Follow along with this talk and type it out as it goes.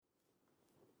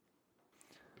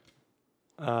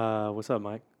What's up,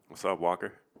 Mike? What's up,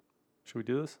 Walker? Should we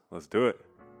do this? Let's do it.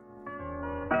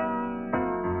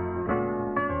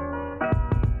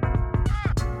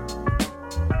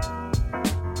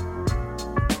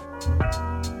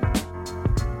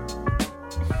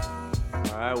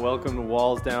 All right, welcome to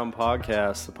Walls Down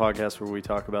Podcast, the podcast where we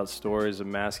talk about stories of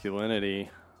masculinity.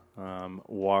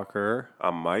 Walker.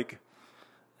 I'm Mike.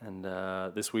 And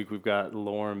this week we've got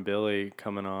Lauren Billy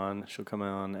coming on. She'll come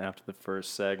on after the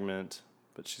first segment,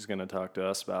 but she's going to talk to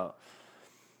us about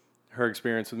her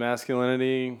experience with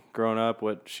masculinity, growing up,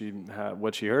 what she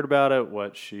heard about it,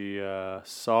 what she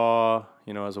saw,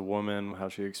 as a woman, how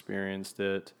she experienced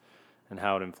it, and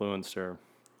how it influenced her.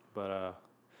 But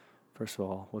first of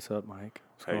all, what's up, Mike?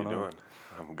 What's How you going on? doing?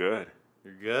 I'm good.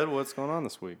 You're good? What's going on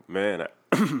this week? Man,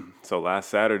 so last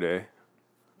Saturday,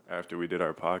 after we did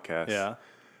our podcast, Yeah.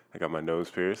 I got my nose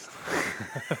pierced.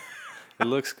 It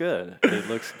looks good.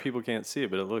 People can't see it,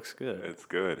 but it looks good. It's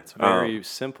good. It's very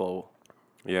simple.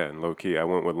 Yeah, and low key, I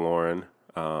went with Lauren,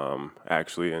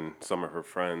 actually, and some of her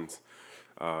friends,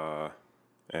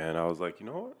 and I was like, you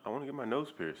know what? I want to get my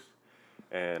nose pierced.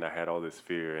 And I had all this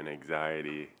fear and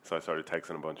anxiety, so I started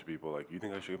texting a bunch of people like, you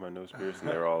think I should get my nose pierced? And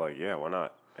they were all like, yeah, why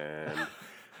not? And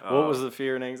What was the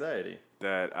fear and anxiety?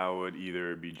 that I would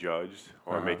either be judged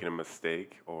or making a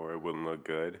mistake or it wouldn't look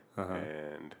good.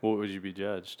 And What would you be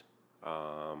judged?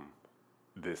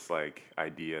 this like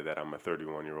idea that I'm a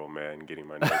 31-year-old man getting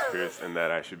my nose pierced and that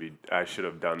I should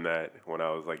have done that when I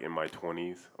was like in my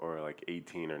 20s or like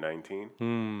 18 or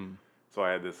 19. So I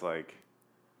had this like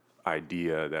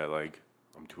idea that like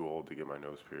I'm too old to get my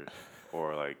nose pierced,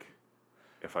 or like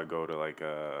if I go to like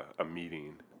a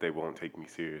meeting, they won't take me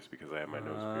serious because I have my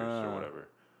nose pierced or whatever.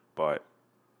 But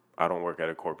I don't work at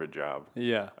a corporate job.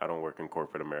 Yeah. I don't work in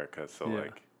corporate America, so Yeah.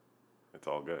 like it's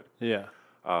all good. Yeah.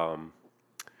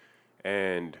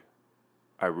 And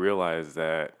I realized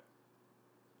that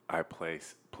I play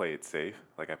it safe.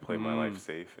 Like I play my life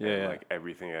safe, and like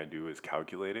everything I do is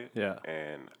calculated. Yeah.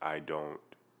 And I don't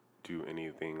do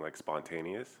anything like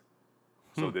spontaneous.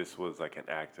 So this was like an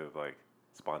act of like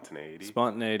spontaneity.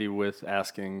 Spontaneity with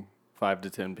asking 5 to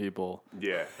 10 people.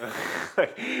 Yeah.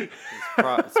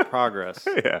 It's progress.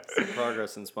 Yeah. It's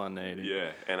progress in spontaneity.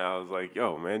 Yeah. And I was like,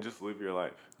 yo, man, just live your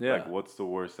life. Yeah. Like, what's the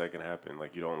worst that can happen?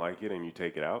 Like, you don't like it and you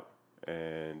take it out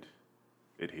and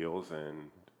it heals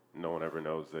and no one ever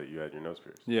knows that you had your nose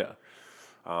pierced. Yeah.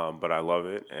 But I love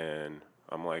it, and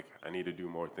I'm like, I need to do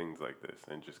more things like this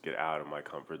and just get out of my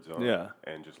comfort zone. Yeah.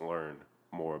 And just learn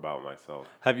more about myself.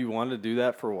 Have you wanted to do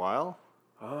that for a while?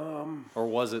 Or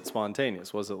was it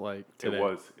spontaneous? Was it like today?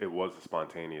 It was a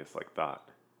spontaneous like thought,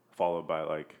 followed by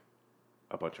like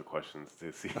a bunch of questions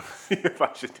to see if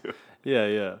I should do it. Yeah,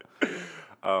 yeah.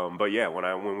 But yeah,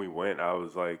 when we went, I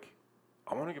was like,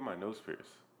 I want to get my nose pierced.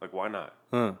 Like, why not?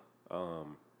 Huh.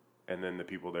 And then the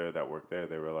people there that work there,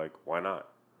 they were like, why not?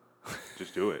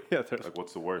 Just do it. Yeah, like,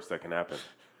 what's the worst that can happen?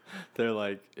 They're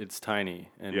like, it's tiny.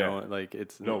 And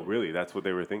it's... No, really, that's what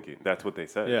they were thinking. That's what they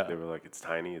said. Yeah. They were like, it's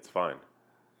tiny, it's fine.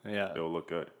 Yeah. It'll look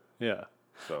good. Yeah.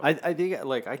 So I think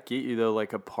like I get you though,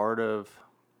 like a part of,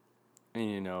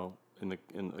 in like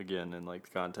the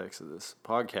context of this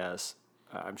podcast,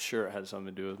 I'm sure it had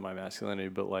something to do with my masculinity,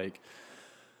 but like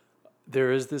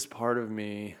there is this part of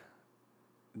me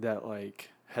that like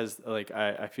has like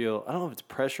I feel, I don't know if it's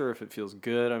pressure, if it feels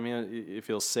good. I mean, it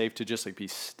feels safe to just like be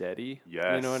steady.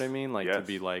 Yes. You know what I mean? Like to Yes.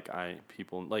 be like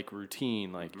people like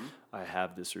routine. Like I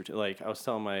have this routine. Like I was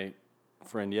telling my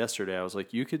friend yesterday, I was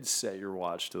like, you could set your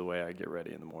watch to the way I get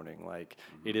ready in the morning. Like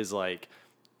it is like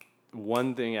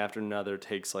one thing after another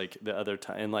takes like the other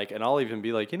time, and I'll even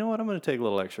be like, you know what, I'm going to take a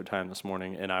little extra time this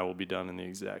morning and I will be done in the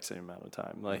exact same amount of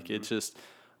time. Like it's just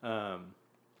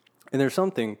and there's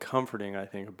something comforting, I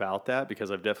think, about that,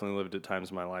 because I've definitely lived at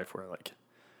times in my life where like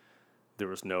there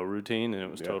was no routine and it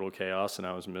was total chaos and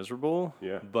I was miserable.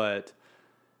 Yeah. But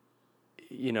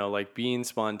like being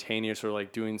spontaneous or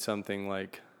like doing something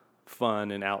like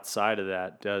fun and outside of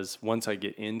that does, once I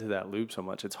get into that loop so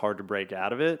much, it's hard to break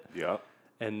out of it. yeah.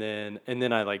 And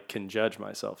then I like can judge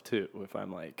myself too. If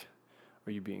I'm like,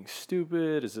 are you being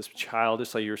stupid? Is this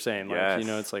childish? Like you were saying, like, Yes.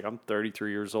 it's like I'm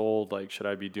 33 years old. Like, should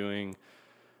I be doing,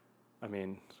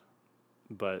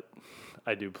 but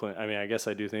I do I guess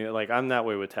I do think like I'm that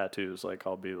way with tattoos. Like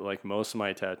I'll be like, most of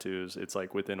my tattoos, it's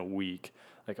like within a week,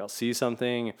 like I'll see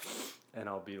something and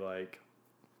I'll be like,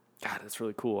 God, that's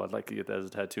really cool. I'd like to get that as a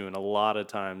tattoo. And a lot of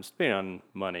times, depending on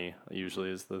money, usually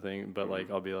is the thing. But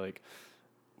like, I'll be like,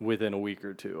 within a week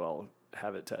or two, I'll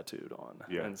have it tattooed on.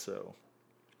 Yeah. And so,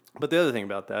 but the other thing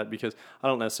about that, because I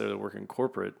don't necessarily work in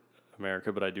corporate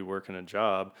America, but I do work in a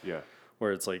job Yeah.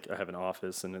 where it's like I have an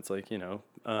office and it's like,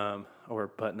 or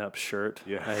button-up shirt.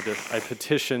 Yeah. I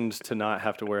petitioned to not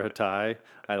have to wear a tie.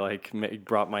 I like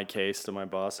brought my case to my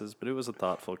bosses, but it was a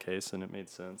thoughtful case and it made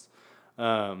sense.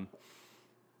 But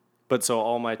so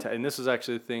all my and this is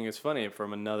actually the thing. It's funny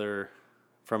from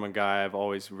a guy I've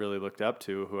always really looked up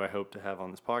to, who I hope to have on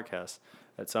this podcast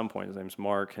at some point. His name's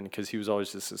Mark, and because he was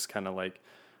always just this kind of like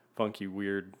funky,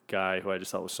 weird guy who I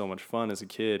just thought was so much fun as a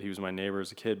kid. He was my neighbor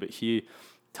as a kid, but he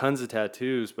tons of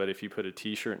tattoos. But if you put a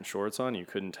t-shirt and shorts on, you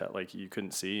couldn't you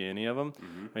couldn't see any of them.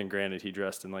 Mm-hmm. And granted, he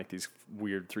dressed in like these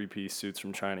weird 3-piece suits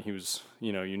from China. He was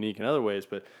unique in other ways,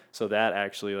 but so that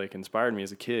actually like inspired me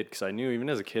as a kid, because I knew even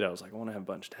as a kid I was like, I want to have a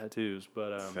bunch of tattoos.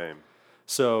 But same.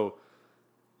 So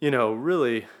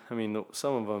really, I mean,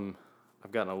 some of them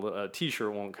I've gotten a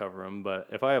t-shirt won't cover them, but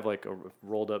if I have like a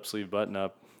rolled up sleeve button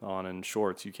up on and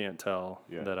shorts, you can't tell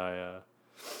that I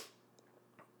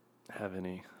have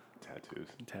any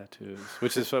tattoos,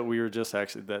 which is what we were just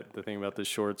actually, the thing about the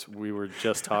shorts, we were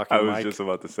just talking. I was just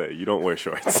about to say, you don't wear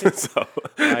shorts. So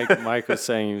Mike was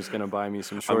saying he was going to buy me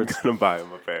some shorts. I'm going to buy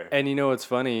him a pair. And you know what's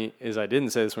funny is I didn't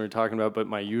say this when we were talking about, but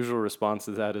my usual response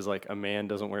to that is like, a man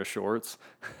doesn't wear shorts.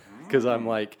 Because I'm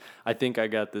like, I think I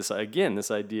got this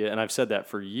idea, and I've said that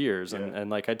for years, and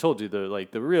like I told you,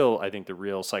 the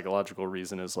real psychological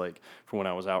reason is like, from when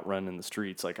I was out running in the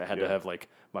streets, like I had to have like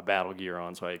my battle gear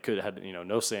on, so I had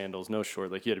no sandals, no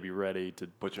short, like you had to be ready to.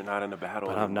 But you're not in a battle.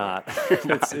 But I'm not.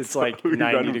 It's like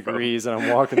 90 degrees, and I'm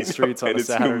walking the streets on a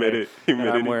Saturday, and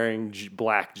I'm wearing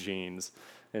black jeans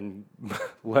and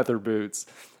leather boots.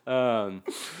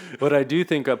 But I do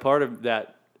think a part of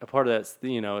that's,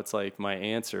 it's like my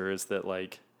answer is that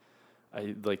like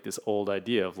I like this old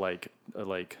idea of like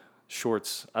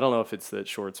shorts. I don't know if it's that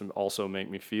shorts also make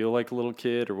me feel like a little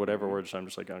kid or whatever, or I'm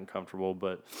just like uncomfortable.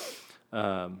 But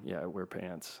I wear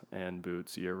pants and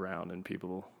boots year round, and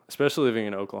people, especially living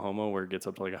in Oklahoma where it gets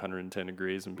up to like 110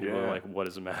 degrees, and people are like, "What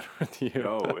is the matter with you?"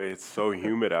 No, it's so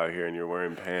humid out here, and you're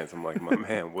wearing pants. I'm like, my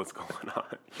man, what's going on?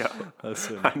 Yo,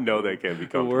 listen, I know they can't be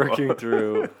comfortable.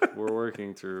 We're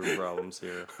working through problems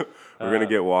here. We're gonna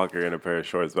get Walker in a pair of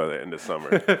shorts by the end of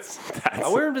summer. I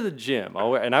wear them to the gym. I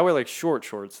wear like short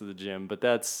shorts to the gym, but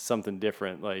that's something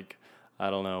different. Like, I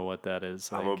don't know what that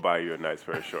is. Like, I'm gonna buy you a nice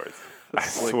pair of shorts. I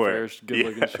swear,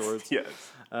 good-looking shorts. Yes.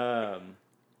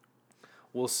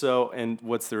 Well, so, and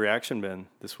what's the reaction been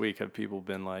this week? Have people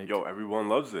been like... Yo, everyone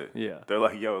loves it. Yeah. They're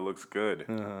like, yo, it looks good.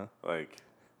 Like,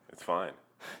 it's fine.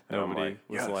 And nobody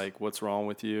was like, what's wrong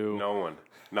with you? No one.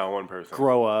 Not one person.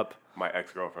 Grow up. My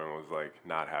ex-girlfriend was like,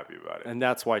 not happy about it. And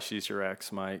that's why she's your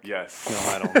ex, Mike. Yes. No,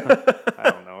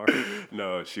 I don't know her.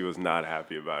 No, she was not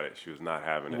happy about it. She was not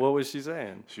having it. What was she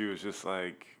saying? She was just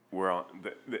like, we're on...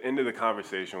 The end of the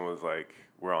conversation was like,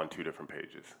 we're on two different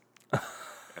pages.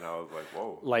 And I was like,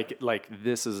 whoa. Like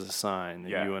this is a sign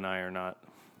that you and I are not...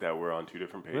 That we're on two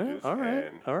different pages. All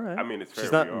right. I mean, it's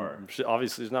fair we are. She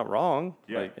obviously is not wrong.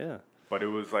 Yeah. But it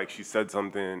was like she said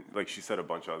something, like she said a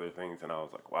bunch of other things, and I was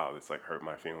like, wow, this like hurt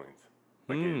my feelings.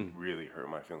 Like it really hurt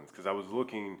my feelings. Because I was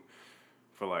looking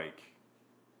for like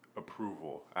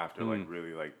approval after like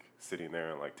really like sitting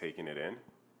there and like taking it in.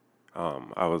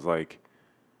 I was like,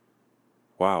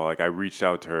 wow, like I reached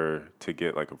out to her to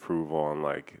get like approval on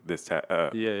like this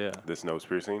this nose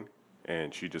piercing,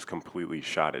 and she just completely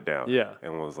shot it down. Yeah.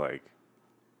 And was like,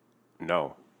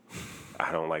 no,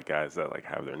 I don't like guys that like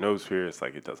have their nose pierced,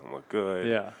 like it doesn't look good.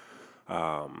 Yeah.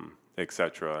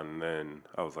 Etc. And then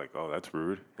I was like, oh, that's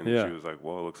rude. And then she was like,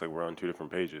 well, it looks like we're on two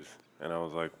different pages. And I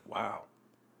was like, wow.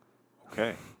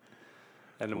 Okay.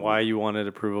 And why you wanted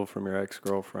approval from your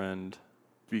ex-girlfriend?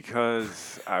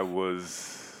 Because I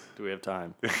was... Do we have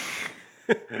time?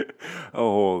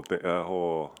 a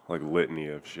whole like litany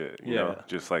of shit, you know,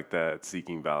 just like that,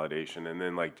 seeking validation. And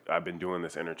then like I've been doing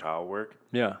this inner child work.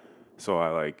 Yeah. So I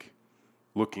like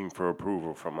looking for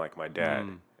approval from like my dad,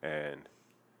 and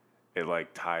it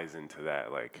like ties into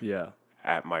that. Like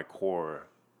at my core,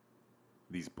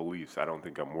 these beliefs, I don't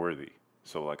think I'm worthy.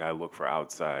 So like I look for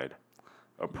outside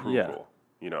approval,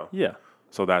 you know? Yeah.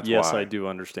 So that's why. Yes, I do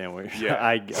understand what you're saying.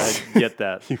 I get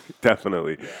that.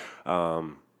 Definitely.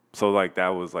 So like that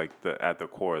was like at the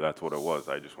core, that's what it was.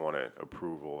 I just wanted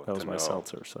approval. That was my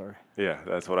seltzer, sorry. Yeah,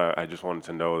 that's what I just wanted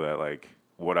to know, that like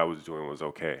what I was doing was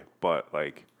okay. But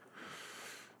like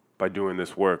by doing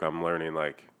this work, I'm learning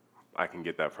like I can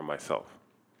get that from myself.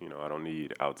 You know, I don't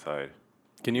need outside.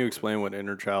 Can you explain what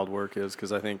inner child work is?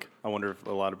 Because I wonder if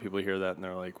a lot of people hear that and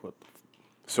they're like, what?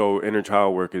 So inner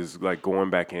child work is like going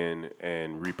back in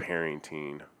and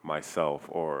reparenting myself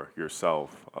or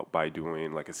yourself by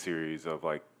doing like a series of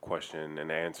like question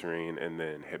and answering, and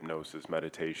then hypnosis,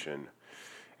 meditation,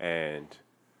 and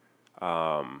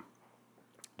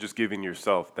just giving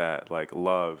yourself that like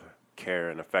love,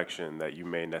 care, and affection that you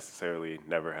may necessarily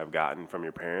never have gotten from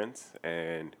your parents,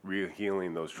 and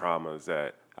healing those traumas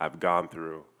that I've gone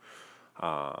through,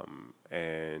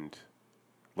 and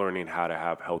learning how to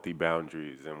have healthy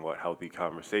boundaries and what healthy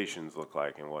conversations look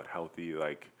like and what healthy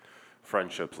like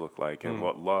friendships look like and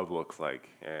what love looks like,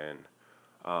 and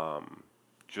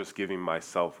just giving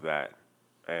myself that,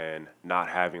 and not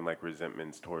having like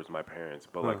resentments towards my parents,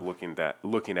 but like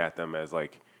looking at them as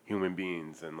like human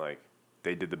beings, and like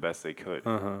they did the best they could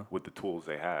with the tools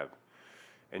they have,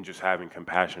 and just having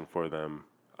compassion for them,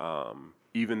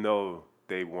 even though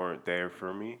they weren't there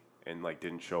for me and like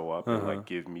didn't show up and like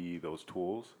give me those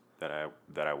tools that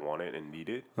I wanted and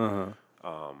needed.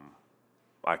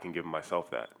 I can give myself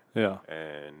that. Yeah.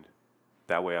 And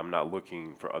that way I'm not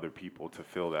looking for other people to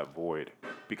fill that void,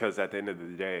 because at the end of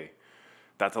the day,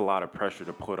 that's a lot of pressure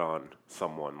to put on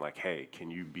someone. Like, hey, can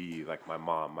you be like my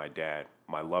mom, my dad,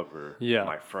 my lover,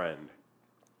 my friend?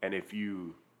 And if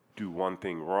you do one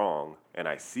thing wrong and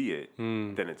I see it,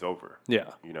 then it's over.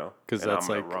 Yeah. You know? Because that's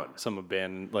like some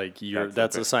abandon, like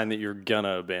that's a sign that you're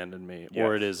gonna abandon me,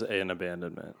 or it is an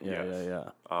abandonment. Yeah.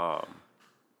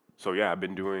 So yeah, I've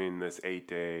been doing this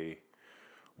 8-day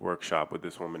workshop with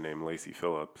this woman named Lacey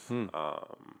Phillips.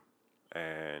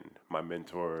 And my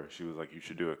mentor, she was like, you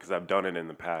should do it, because I've done it in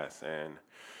the past and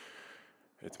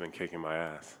it's been kicking my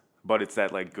ass. But it's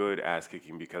that like good ass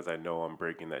kicking, because I know I'm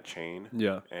breaking that chain.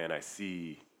 Yeah. And I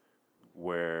see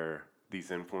where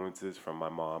these influences from my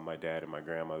mom, my dad, and my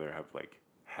grandmother have like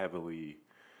heavily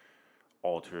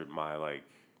altered my like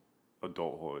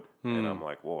adulthood. And I'm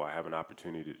like, whoa, I have an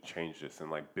opportunity to change this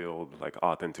and like build like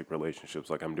authentic relationships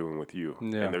like I'm doing with you.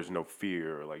 Yeah. And there's no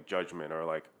fear or like judgment or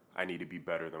like I need to be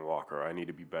better than Walker, or I need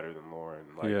to be better than Lauren,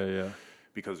 like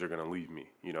because they're gonna leave me,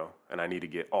 you know, and I need to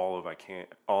get all I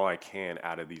can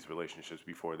out of these relationships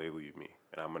before they leave me,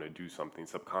 and I'm gonna do something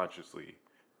subconsciously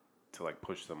to like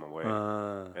push them away,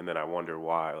 and then I wonder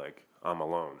why like I'm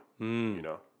alone, you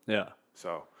know? Yeah.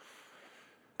 So,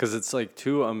 because it's like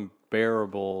too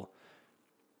unbearable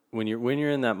when you're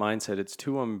in that mindset. It's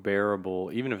too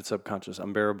unbearable, even if it's subconscious,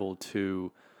 unbearable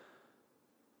to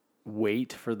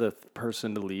wait for the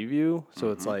person to leave you. So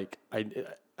it's like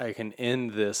I can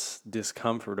end this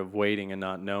discomfort of waiting and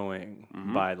not knowing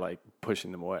by like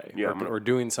pushing them away, or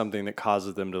doing something that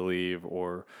causes them to leave.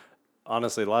 Or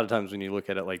honestly, a lot of times when you look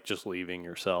at it, like just leaving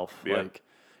yourself, like,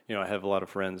 you know, I have a lot of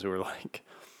friends who are like,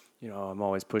 you know, I'm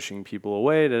always pushing people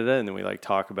away, and then we like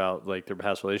talk about like their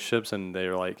past relationships, and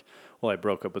they're like, well, I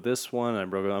broke up with this one, I'm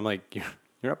like, you're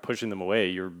not pushing them away,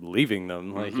 you're leaving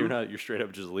them. Like you're straight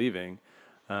up just leaving.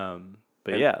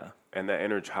 And that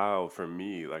inner child for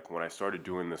me, like when I started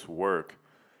doing this work,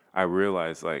 I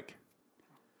realized like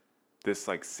this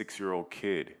like 6-year-old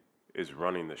kid is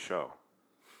running the show.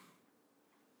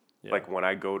 Yeah. Like when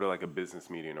I go to like a business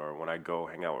meeting or when I go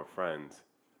hang out with friends,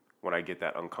 when I get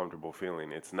that uncomfortable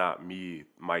feeling, it's not me,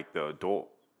 Mike, the adult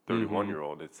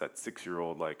 31-year-old. It's that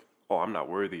 6-year-old like, oh, I'm not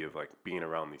worthy of like being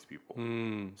around these people.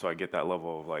 So I get that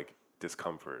level of like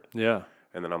discomfort. Yeah.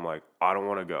 And then I'm like, I don't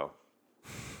want to go.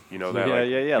 You know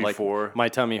that? Before, like my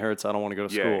tummy hurts, I don't want to go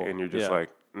to school. And you're just like,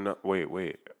 no,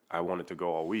 wait. I wanted to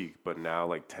go all week, but now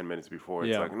like 10 minutes before,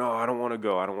 it's like, no, I don't want to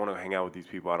go. I don't want to hang out with these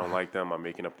people. I don't like them. I'm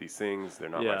making up these things. They're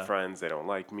not my friends. They don't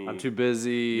like me. I'm too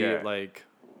busy. Like,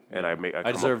 and I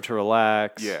deserve to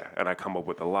relax. Yeah, and I come up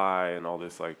with a lie and all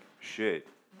this like shit,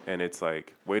 and it's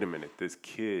like, wait a minute, this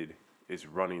kid is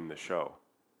running the show,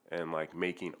 and like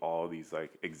making all these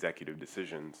like executive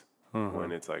decisions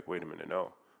when it's like, wait a minute,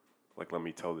 no. Like, let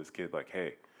me tell this kid, like,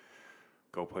 hey,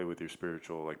 go play with your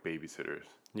spiritual, like, babysitters.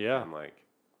 Yeah. And, like,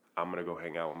 I'm going to go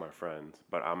hang out with my friends,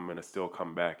 but I'm going to still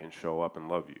come back and show up and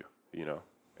love you, you know?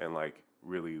 And, like,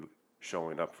 really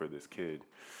showing up for this kid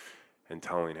and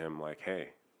telling him, like,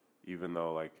 hey, even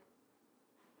though, like,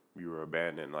 you were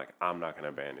abandoned, like, I'm not going to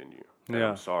abandon you. And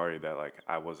I'm sorry that, like,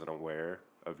 I wasn't aware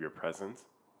of your presence.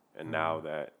 And now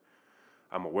that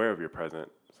I'm aware of your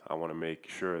presence, I want to make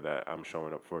sure that I'm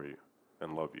showing up for you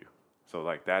and love you. So,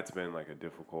 like, that's been, like, a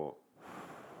difficult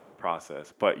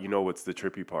process. But you know what's the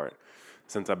trippy part?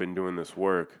 Since I've been doing this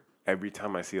work, every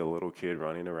time I see a little kid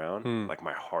running around, like,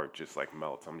 my heart just, like,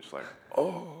 melts. I'm just like,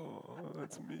 oh,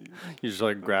 that's me. You just,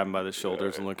 like, grab him by the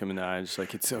shoulders and look him in the eye. Just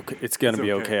like, it's okay. It's going to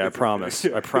be okay. I promise.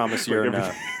 I promise you're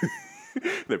not.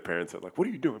 Their parents are like, what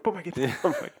are you doing? Put my guitar.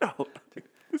 I'm like, no,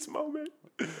 this moment.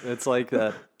 It's like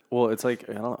that. Well, it's like,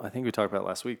 I think we talked about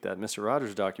last week, that Mr.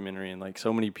 Rogers documentary, and like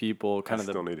so many people kind of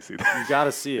still need to see that. You got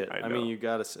to see it. I mean, you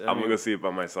got to see it. I'm going to go see it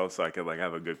by myself so I could like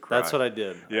have a good cry. That's what I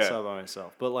did. I saw it by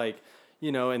myself. But like,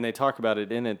 you know, and they talk about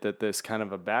it in it that this kind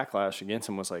of a backlash against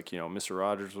him was like, you know, Mr.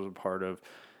 Rogers was a part of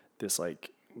this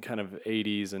like kind of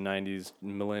 80s and 90s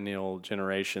millennial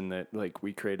generation that like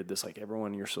we created this like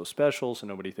everyone you're so special so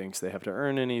nobody thinks they have to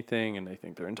earn anything and they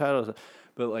think they're entitled to,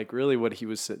 but like really what he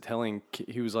was telling,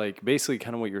 he was like basically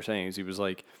kind of what you're saying is he was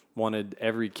like wanted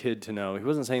every kid to know, he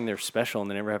wasn't saying they're special and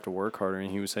they never have to work harder,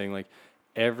 and he was saying like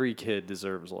every kid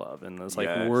deserves love and is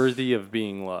like worthy of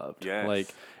being loved.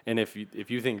 Like, and if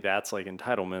you think that's like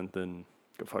entitlement, then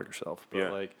go fuck yourself.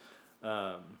 But like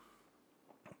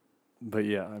but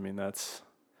yeah, I mean that's,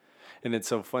 and it's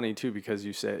so funny too because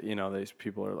you said, you know, these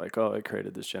people are like, oh, I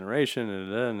created this generation,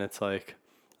 and it's like,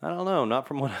 I don't know, not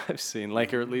from what I've seen,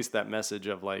 like, or at least that message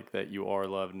of like that you are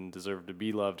loved and deserve to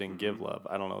be loved and give love.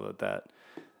 I don't know that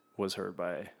was heard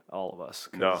by all of us.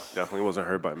 No, definitely wasn't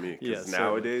heard by me. Yeah,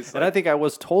 nowadays, and I think I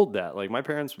was told that, like my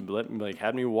parents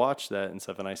had me watch that and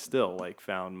stuff, and I still like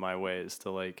found my ways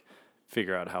to like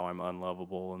figure out how I'm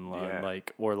unlovable and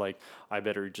like, or like I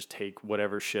better just take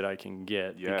whatever shit I can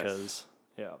get because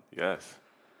So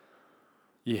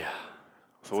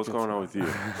what's going on with you?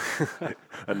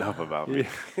 Enough about me.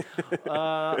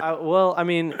 Well, I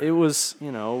mean, it was,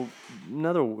 you know,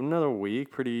 another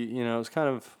week, pretty, you know, it's kind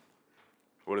of.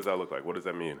 What does that look like? What does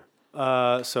that mean?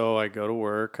 So I go to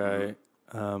work. I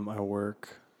work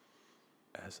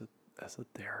as a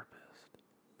therapist,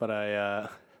 but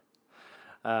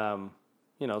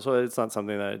you know, so it's not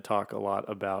something that I talk a lot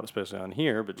about, especially on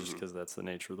here, but just because that's the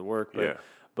nature of the work.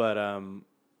 But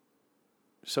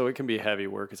so it can be heavy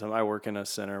work. I work in a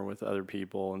center with other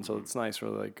people, and so it's nice for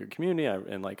like a community.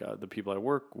 And like the people I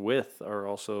work with are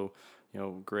also, you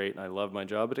know, great, and I love my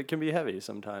job. But it can be heavy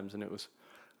sometimes, and it was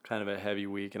kind of a heavy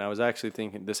week. And I was actually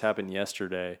thinking this happened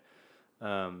yesterday.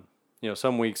 You know,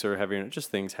 some weeks are heavier, and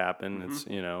just things happen. It's,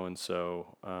 you know, and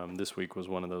so this week was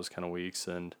one of those kind of weeks,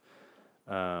 and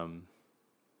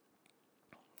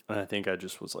I think I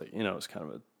just was like, you know, it was kind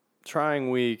of a trying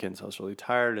week, and so I was really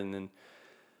tired. And then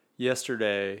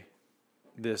yesterday,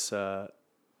 this one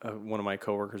of my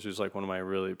coworkers, who's like one of my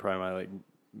really probably my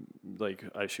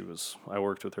I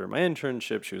worked with her in my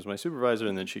internship. She was my supervisor,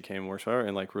 and then she came and worked for her,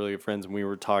 and like really good friends. And we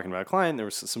were talking about a client. There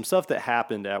was some stuff that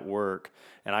happened at work,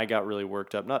 and I got really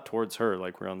worked up, not towards her,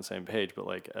 like we're on the same page, but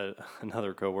like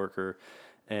another coworker,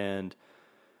 and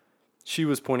she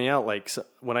was pointing out, like,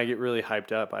 when I get really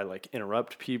hyped up, I like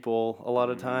interrupt people a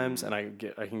lot of times, and I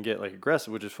can get like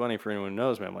aggressive, which is funny for anyone who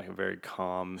knows me. I'm like a very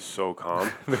calm,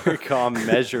 very calm,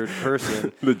 measured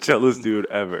person, the chillest dude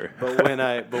ever. But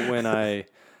when I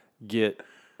get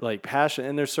like passionate,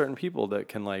 and there's certain people that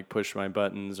can like push my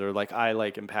buttons, or like I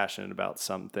like am passionate about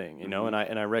something, you know, and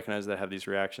I recognize that I have these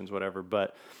reactions, whatever,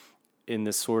 but. In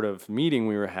this sort of meeting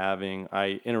we were having,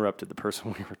 I interrupted the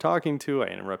person we were talking to. I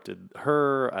interrupted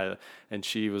her, and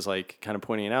she was like kind of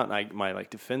pointing it out, and my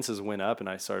like defenses went up, and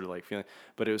I started like feeling.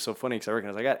 But it was so funny because I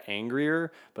recognized I got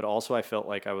angrier, but also I felt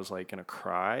like I was like gonna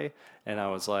cry, and I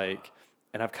was like,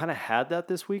 and I've kind of had that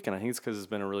this week, and I think it's because it's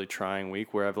been a really trying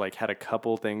week where I've like had a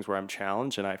couple things where I'm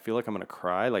challenged, and I feel like I'm gonna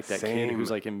cry, like that kid who's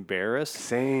like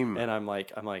embarrassed. And I'm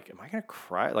like, am I gonna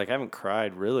cry? Like I haven't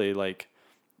cried really, like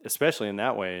especially in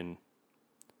that way in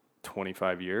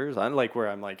 25 years. I'm like where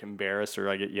I'm like embarrassed or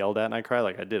I get yelled at and I cry.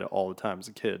 Like I did it all the time as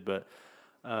a kid. But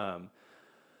and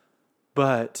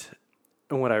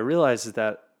what I realized is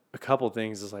that a couple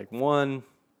things is like, one,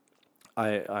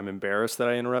 I'm embarrassed that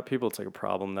I interrupt people. It's like a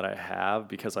problem that I have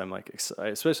because I'm like,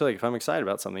 especially like if I'm excited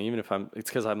about something, even if it's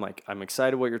because I'm like, I'm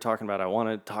excited what you're talking about. I want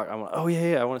to talk. I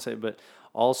want to say it. But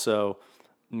also,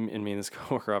 and me and this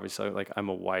coworker, obviously, like I'm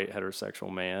a white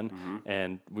heterosexual man,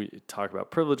 and we talk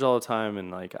about privilege all the time, and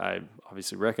like I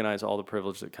obviously recognize all the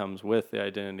privilege that comes with the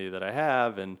identity that I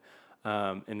have, and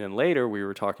then later we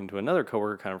were talking to another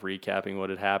coworker, kind of recapping what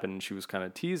had happened, and she was kind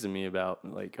of teasing me about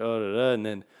like and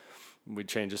then we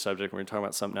changed the subject and we were talking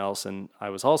about something else, and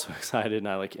I was also excited, and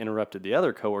I like interrupted the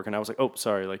other coworker, and I was like, oh,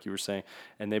 sorry, like you were saying,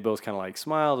 and they both kind of like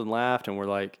smiled and laughed, and were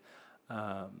like,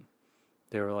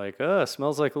 they were like, oh, it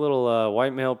smells like a little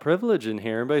white male privilege in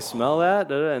here. Everybody smell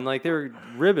that? And like they were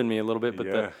ribbing me a little bit.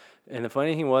 But the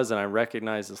funny thing was, and I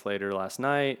recognized this later last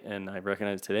night, and I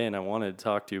recognized today, and I wanted to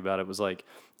talk to you about it, was like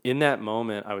in that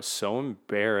moment, I was so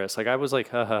embarrassed. Like I was like,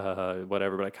 ha, ha, ha, ha,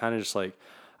 whatever. But I kind of just like,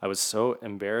 I was so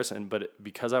embarrassed. But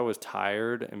because I was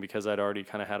tired and because I'd already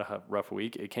kind of had a rough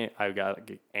week, I got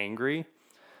angry.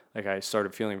 Like I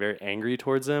started feeling very angry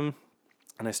towards them.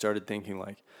 And I started thinking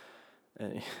like,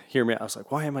 hear me out. I was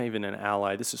like, why am I even an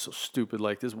ally? This is so stupid.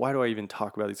 Like this, why do I even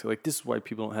talk about these? Like this is why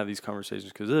people don't have these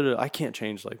conversations, because I can't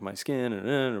change like my skin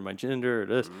or my gender or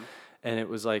this. And it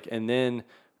was like, and then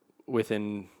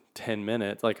within 10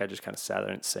 minutes, like I just kind of sat there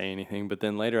and didn't say anything. But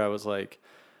then later I was like,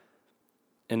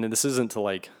 and this isn't to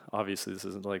like, obviously this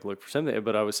isn't to like look for something,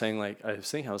 but I was saying like, I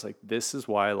was like, this is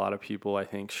why a lot of people I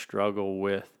think struggle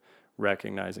with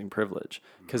recognizing privilege,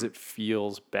 because it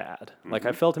feels bad. Like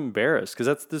I felt embarrassed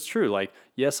because that's true. Like,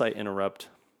 yes, I interrupt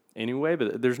anyway,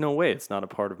 but there's no way it's not a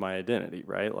part of my identity,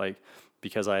 right? Like,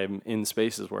 because I'm in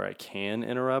spaces where I can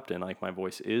interrupt and like my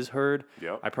voice is heard.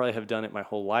 Yep. I probably have done it my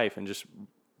whole life and just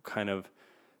kind of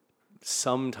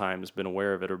sometimes been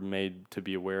aware of it or made to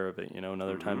be aware of it, you know, and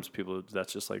other times people,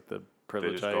 that's just like the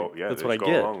privilege. That's what I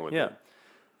get. Yeah. It.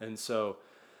 And so,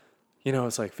 you know,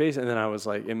 it's like and then I was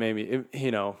like, it made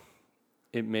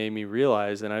me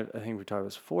realize, and I think we talked about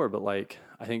this before, but like,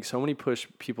 I think so many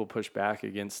people push back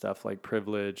against stuff like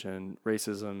privilege and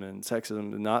racism and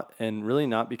sexism, and really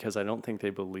not because I don't think they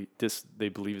believe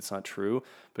it's not true,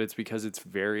 but it's because it's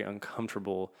very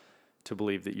uncomfortable to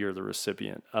believe that you're the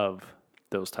recipient of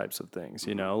those types of things,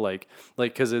 you know, like,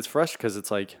 cause it's frustrating, cause it's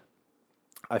like,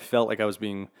 I felt like I was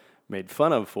being made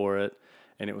fun of for it.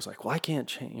 And it was like, well, I can't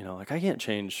change, you know, like I can't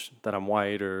change that I'm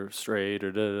white or straight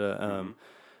or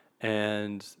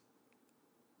and,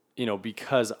 you know,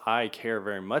 because I care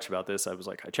very much about this, I was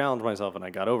like, I challenged myself and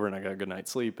I got over it and I got a good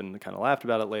night's sleep and kind of laughed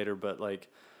about it later. But like,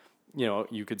 you know,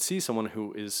 you could see someone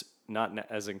who is not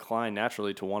as inclined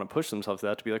naturally to want to push themselves to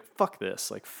that, to be like, fuck this,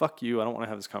 like, fuck you. I don't want to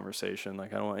have this conversation.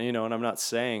 Like, I don't want, you know, and I'm not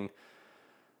saying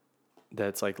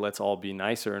that's like, let's all be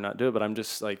nicer or not do it. But I'm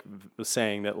just like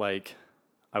saying that like,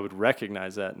 I would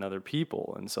recognize that in other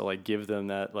people. And so like give them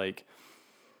that, like,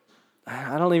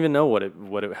 I don't even know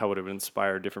how it would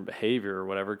inspire different behavior or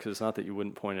whatever, because it's not that you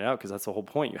wouldn't point it out, because that's the whole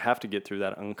point. You have to get through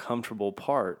that uncomfortable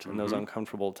part and those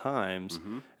uncomfortable times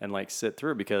and like sit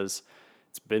through, because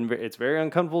it's very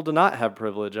uncomfortable to not have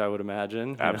privilege, I would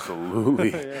imagine.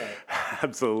 Absolutely.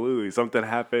 Absolutely. Something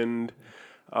happened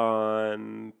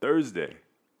on Thursday.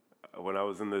 When I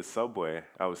was in the subway,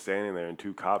 I was standing there and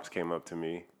two cops came up to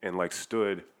me and like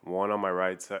stood, one on my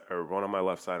right side or one on my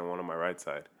left side and one on my right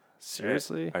side.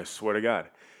 Seriously? And I swear to God.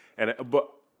 But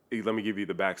let me give you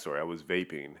the backstory. I was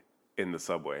vaping in the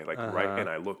subway, like and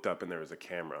I looked up and there was a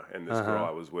camera, and this girl I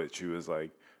was with, she was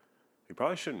like, "You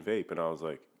probably shouldn't vape." And I was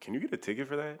like, "Can you get a ticket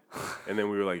for that?" And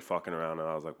then we were like fucking around, and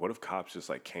I was like, "What if cops just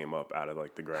like came up out of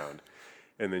like the ground?"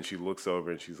 And then she looks over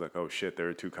and she's like, "Oh shit, there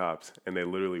are two cops," and they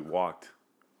literally walked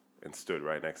and stood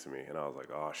right next to me, and I was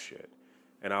like, "Oh shit,"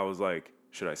 and I was like,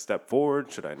 should I step forward?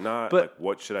 Should I not? But like,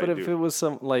 what should I do? But if it was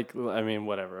some, like, I mean,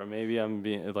 whatever. Maybe I'm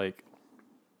being, like,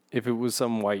 if it was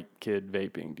some white kid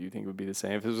vaping, do you think it would be the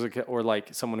same? If it was or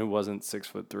like someone who wasn't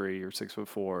 6'3" or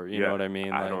 6'4", you know what I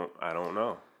mean? I like, don't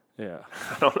know. Yeah.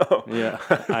 I don't know. Yeah.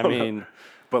 I mean.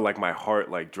 But, like, my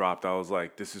heart, like, dropped. I was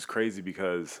like, this is crazy,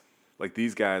 because, like,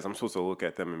 these guys, I'm supposed to look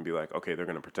at them and be like, okay, they're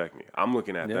going to protect me. I'm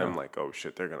looking at them like, oh,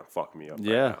 shit, they're going to fuck me up right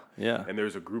now. Yeah. And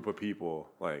there's a group of people,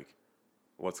 like,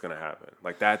 what's going to happen?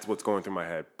 Like, that's what's going through my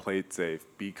head. Play it safe.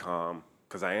 Be calm.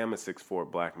 Because I am a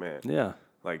 6'4" black man. Yeah.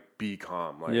 Like, be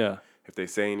calm. Like, if they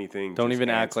say anything, don't even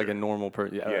answer. act like a normal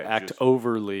person. Act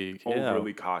overly.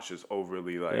 Overly cautious.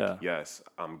 Overly, like, yes,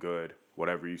 I'm good.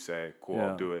 Whatever you say, cool,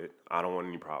 I'll do it. I don't want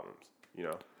any problems, you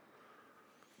know?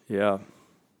 Yeah.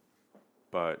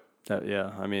 But.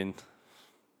 I mean,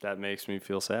 that makes me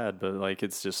feel sad. But, like,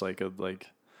 it's just like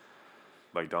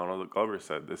like Donald Glover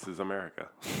said, this is America.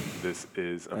 This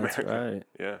is America. That's right.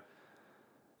 Yeah.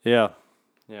 Yeah.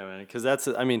 Yeah, man. Because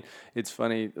I mean, it's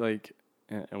funny, like,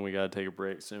 and we got to take a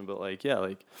break soon, but, like, yeah,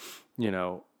 like, you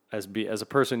know, as a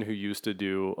person who used to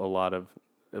do a lot of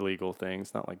illegal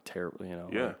things, not like terrible, you know,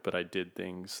 like, but I did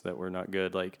things that were not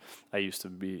good. Like, I used to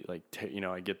be like, you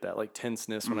know, I get that like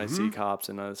tenseness when I see cops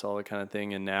and that's all that kind of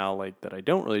thing. And now, like, that I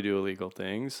don't really do illegal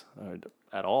things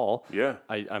at all. Yeah.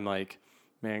 I'm like,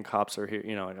 man, cops are here.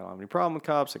 You know, I don't have any problem with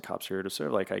cops. The cops are here to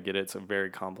serve. Like, I get it. It's a very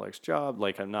complex job.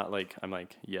 Like, I'm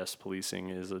like, yes, policing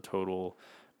is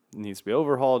needs to be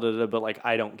overhauled, but like,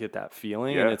 I don't get that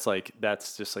feeling. And it's like,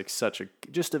 that's just like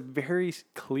just a very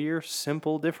clear,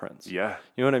 simple difference. Yeah.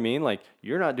 You know what I mean? Like,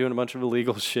 you're not doing a bunch of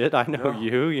illegal shit. I know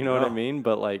you know what I mean?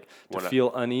 But like, to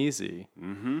feel uneasy.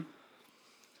 Mm-hmm.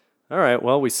 All right.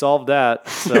 Well, we solved that.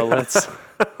 So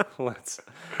let's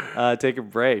take a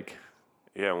break.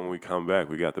 Yeah, when we come back,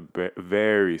 we got the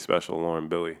very special Lauren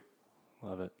Billy.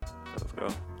 Love it. Let's go.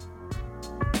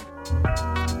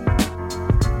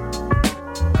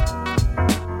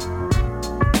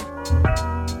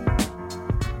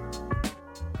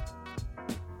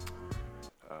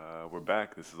 We're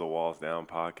back. This is the Walls Down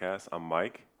podcast. I'm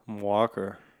Mike. I'm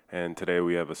Walker. And today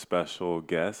we have a special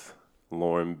guest,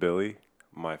 Lauren Billy,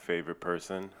 my favorite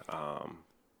person.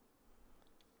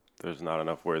 There's not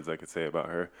enough words I could say about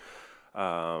her.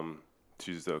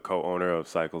 She's the co-owner of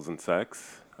Cycles and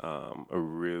Sex, a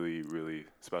really, really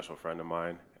special friend of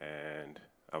mine, and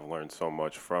I've learned so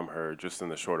much from her just in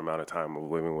the short amount of time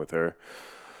of living with her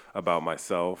about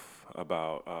myself,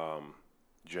 about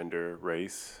gender,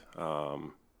 race,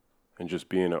 and just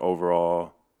being an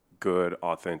overall good,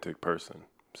 authentic person.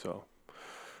 So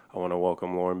I want to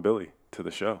welcome Lauren Billy to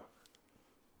the show.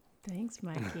 Thanks,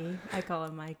 Mikey. I call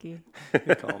him Mikey.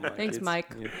 You call him Mike. Thanks,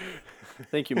 Mike. Yeah.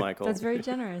 Thank you, Michael. That's very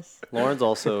generous. Lauren's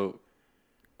also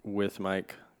with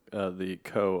Mike, the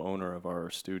co-owner of our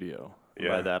studio. Yeah.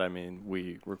 By that I mean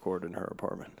we record in her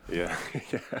apartment. Yeah.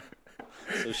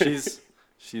 So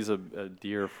she's a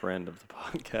dear friend of the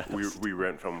podcast. We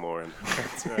rent from Lauren.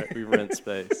 That's right. We rent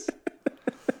space.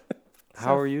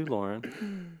 How are you,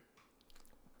 Lauren?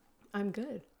 I'm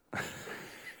good.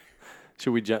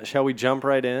 Shall we jump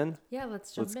right in? Yeah,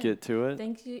 let's jump in. Let's get to it.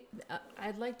 Thank you.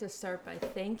 I'd like to start by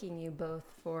thanking you both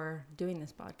for doing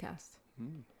this podcast.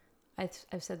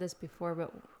 I've said this before,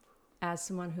 but as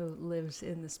someone who lives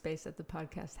in the space that the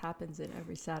podcast happens in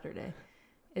every Saturday,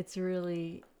 it's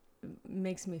really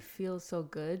makes me feel so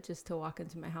good just to walk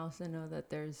into my house and know that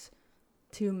there's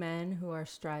two men who are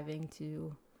striving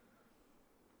to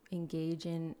engage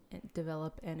in,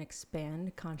 develop, and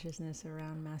expand consciousness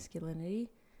around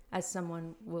masculinity. As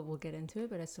someone, we'll get into it,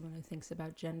 but as someone who thinks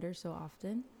about gender so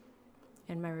often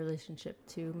and my relationship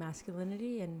to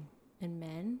masculinity and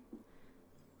men,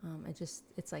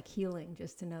 it's like healing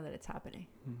just to know that it's happening.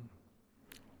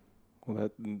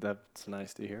 Well, that's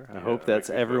nice to hear. I Yeah, hope that that's makes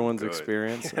me feel everyone's good.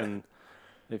 experience, and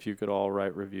if you could all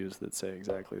write reviews that say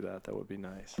exactly that would be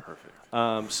nice.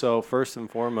 Perfect. So first and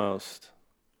foremost,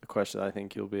 a question I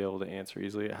think you'll be able to answer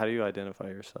easily. How do you identify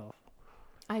yourself?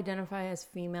 I identify as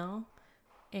female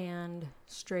and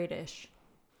straight-ish.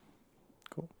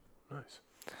 Cool. Nice.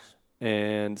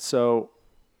 And so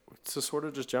to sort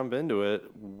of just jump into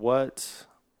it, what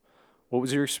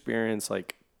was your experience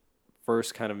like,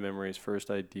 first kind of memories,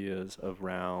 first ideas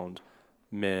around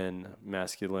men,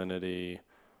 masculinity,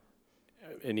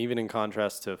 and even in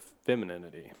contrast to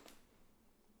femininity?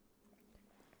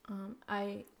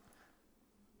 I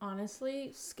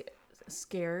honestly,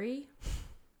 scary.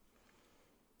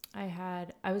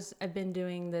 I've been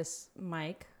doing this,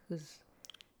 Mike, who's,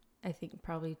 I think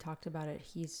probably talked about it.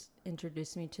 He's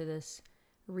introduced me to this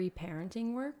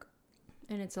reparenting work,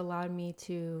 and it's allowed me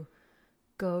to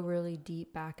go really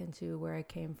deep back into where I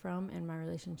came from and my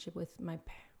relationship with my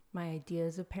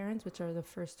ideas of parents, which are the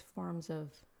first forms of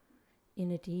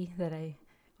unity that I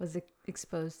was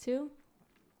exposed to.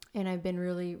 And I've been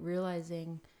really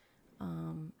realizing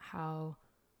how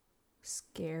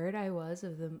scared I was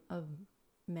of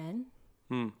men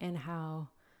and how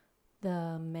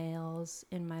the males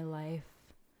in my life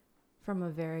from a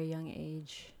very young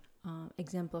age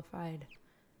exemplified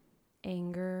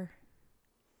anger,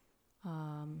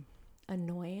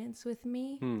 annoyance with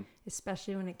me,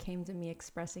 especially when it came to me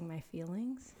expressing my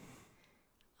feelings.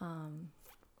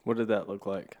 What did that look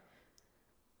like?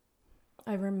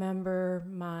 I remember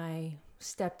my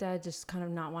stepdad just kind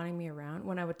of not wanting me around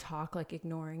when I would talk, like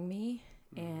ignoring me.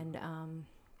 And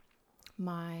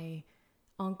my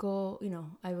uncle,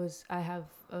 I have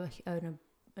an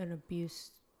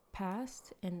abuse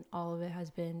past, and all of it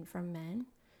has been from men.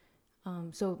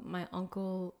 So my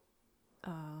uncle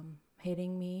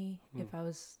hating me if I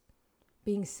was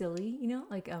being silly,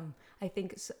 I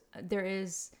think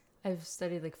I've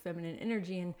studied like feminine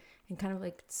energy and kind of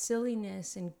like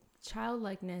silliness and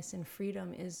childlikeness and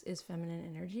freedom is feminine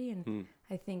energy. And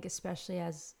I think especially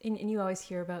and you always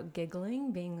hear about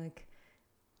giggling being like,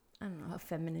 I don't know, a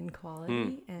feminine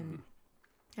quality. And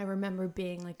I remember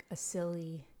being like a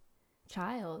silly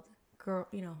child, girl,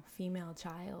 female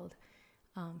child,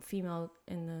 female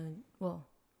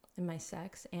in my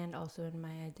sex and also in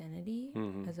my identity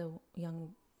as a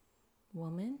young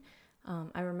woman.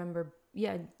 I remember,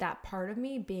 that part of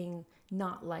me being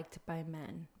not liked by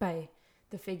men, by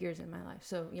the figures in my life.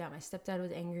 So my stepdad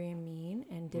was angry and mean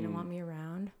and didn't want me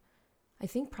around. I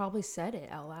think probably said it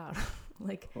out loud,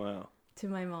 Wow. to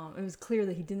my mom. It was clear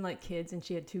that he didn't like kids and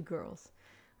she had 2 girls.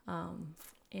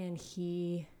 And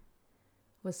he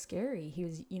was scary. He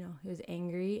was, he was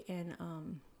angry and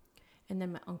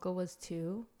then my uncle was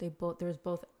too. There was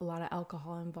both a lot of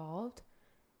alcohol involved.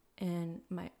 And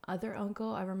my other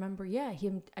uncle, I remember, I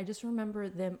just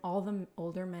remember all the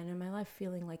older men in my life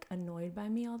feeling like annoyed by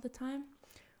me all the time,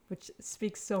 which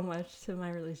speaks so much to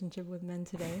my relationship with men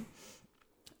today.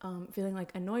 Feeling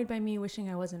like annoyed by me, wishing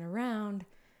I wasn't around.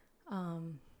 I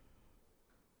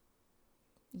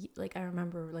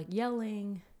remember like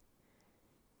yelling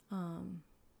and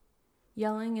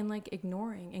like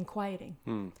ignoring and quieting.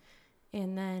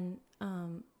 And then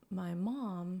my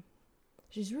mom,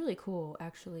 she's really cool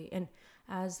actually. And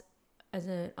as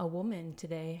a woman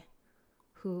today,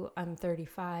 who I'm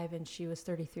 35 and she was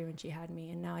 33 when she had me,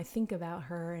 and now I think about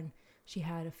her, and she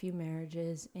had a few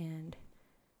marriages and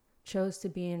chose to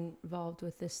be involved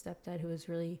with this stepdad who was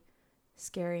really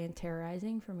scary and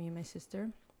terrorizing for me and my sister.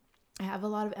 I have a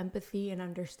lot of empathy and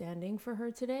understanding for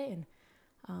her today,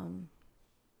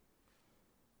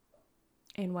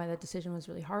 and why that decision was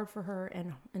really hard for her,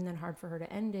 and then hard for her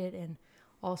to end it. And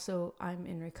also I'm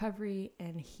in recovery,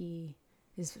 and he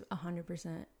is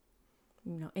 100%,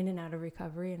 in and out of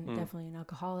recovery, and definitely an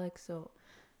alcoholic. So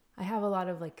I have a lot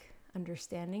of like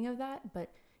understanding of that,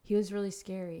 but he was really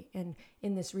scary. And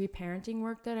in this reparenting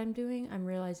work that I'm doing, I'm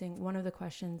realizing one of the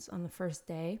questions on the first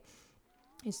day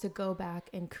is to go back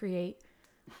and create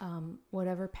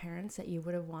whatever parents that you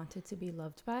would have wanted to be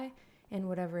loved by, and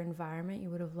whatever environment you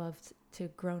would have loved to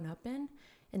grown up in.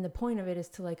 And the point of it is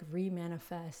to like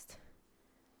re-manifest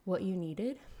what you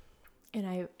needed.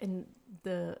 And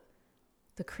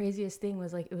the craziest thing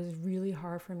was like, it was really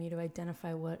hard for me to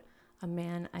identify what a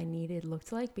man I needed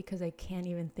looked like, because I can't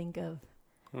even think of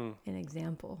an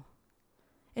example.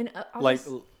 And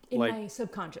in my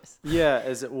subconscious. Yeah,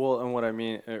 and what I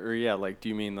mean, do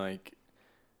you mean like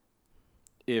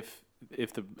if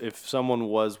someone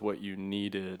was what you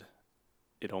needed,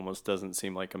 it almost doesn't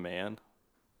seem like a man?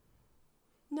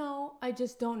 No, I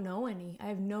just don't know any. I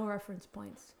have no reference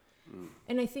points.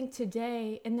 And I think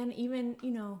today, and then even,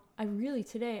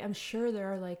 I'm sure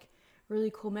there are like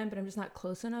really cool men, but I'm just not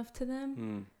close enough to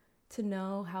them to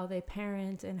know how they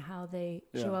parent and how they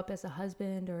show up as a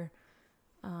husband, or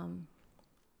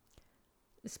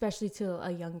especially to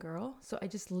a young girl. So I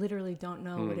just literally don't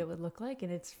know what it would look like.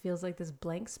 And it feels like this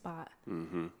blank spot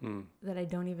that I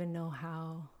don't even know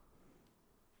how.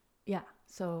 Yeah.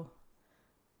 So,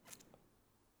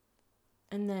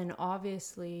 and then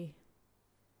obviously,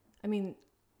 your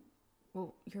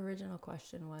original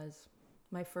question was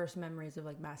my first memories of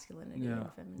like masculinity and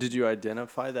femininity. Did you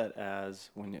identify that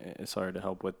as sorry to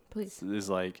help with, please, is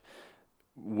like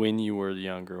when you were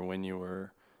younger, when you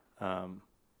were,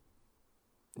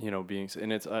 being,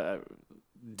 and it's,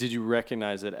 did you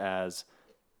recognize it as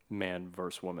man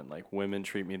versus woman? Like women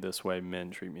treat me this way,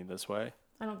 men treat me this way?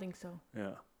 I don't think so.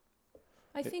 Yeah.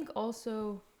 I think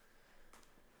also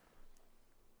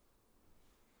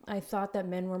I thought that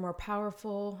men were more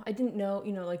powerful. I didn't know,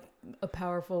 like a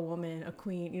powerful woman, a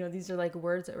queen, these are like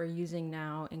words that we're using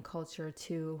now in culture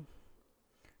to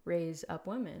raise up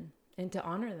women and to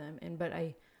honor them. But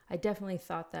I definitely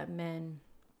thought that men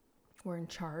were in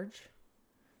charge,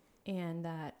 and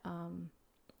that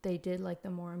they did like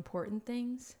the more important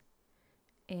things.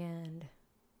 And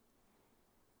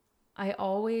I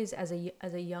always, as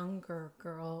a younger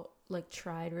girl, like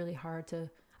tried really hard to,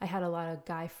 I had a lot of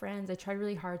guy friends. I tried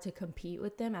really hard to compete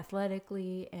with them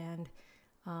athletically, and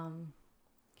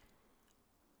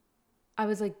I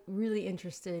was like really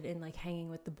interested in like hanging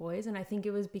with the boys. And I think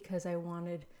it was because I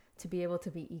wanted to be able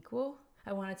to be equal.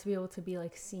 I wanted to be able to be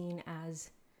like seen as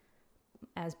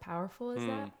powerful as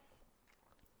that.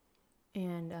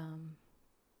 And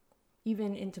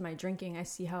even into my drinking, I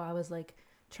see how I was like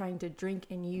trying to drink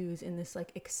and use in this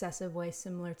like excessive way,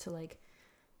 similar to like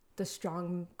the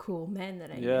strong, cool men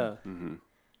that I knew. Yeah. Mm-hmm.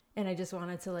 And I just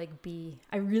wanted to like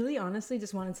I really honestly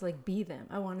just wanted to like be them.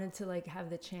 I wanted to like have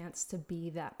the chance to be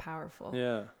that powerful.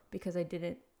 Yeah. Because I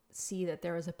didn't see that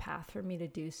there was a path for me to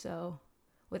do so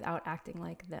without acting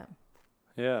like them.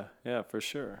 Yeah. Yeah, for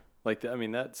sure. Like,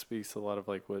 that speaks to a lot of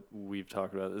like what we've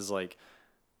talked about, is like,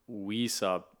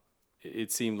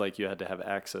 it seemed like you had to have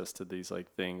access to these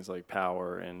like things like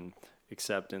power and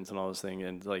acceptance and all this thing,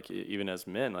 and like even as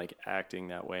men, like acting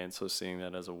that way. And so seeing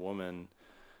that as a woman,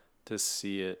 to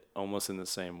see it almost in the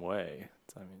same way,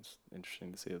 it's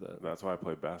interesting to see that. That's why I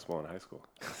played basketball in high school,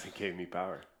 because it gave me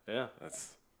power. Yeah,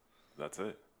 that's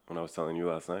it. When I was telling you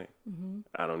last night, Mm-hmm.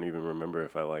 I don't even remember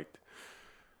if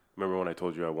remember when I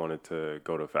told you I wanted to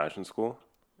go to fashion school,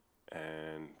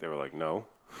 and they were like, no,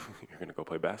 you're gonna go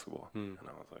play basketball. And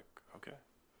I was like, okay,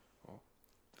 well,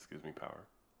 this gives me power.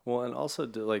 Well, and also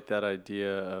like that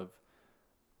idea of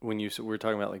when we were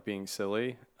talking about like being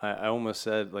silly, I almost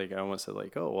said like,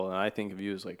 oh, well, I think of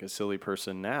you as like a silly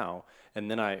person now.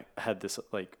 And then I had this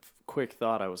like quick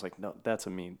thought. I was like, no, that's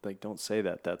don't say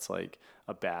that. That's like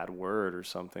a bad word or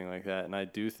something like that. And I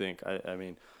do think,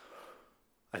 I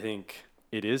think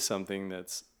it is something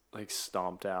that's like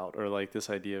stomped out, or like this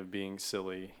idea of being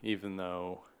silly, even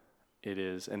though it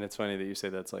is. And it's funny that you say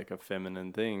that's like a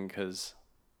feminine thing, because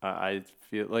I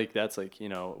feel like that's like, you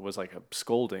know, it was like a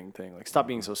scolding thing. Like, stop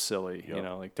being so silly, you Yep.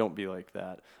 know, like, don't be like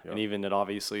that. Yep. And even it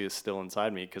obviously is still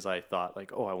inside me because I thought,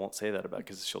 like, oh, I won't say that about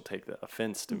because she'll take the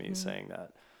offense to me saying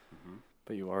that.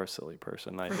 But you are a silly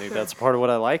person. I think that's part of what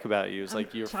I like about you. Is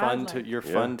like you're childlike.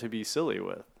 fun to be silly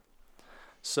with.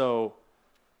 So,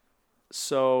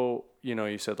 you know,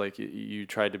 you said like you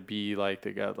tried to be like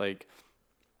the guy. Like,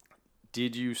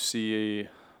 did you see?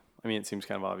 I mean, it seems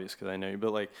kind of obvious because I know you,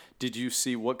 but like, did you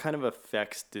see what kind of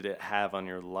effects did it have on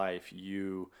your life?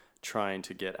 You trying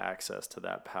to get access to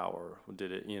that power?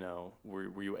 Did it, you know,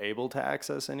 were you able to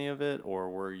access any of it,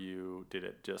 or did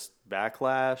it just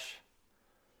backlash?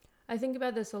 I think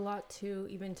about this a lot too,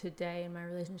 even today in my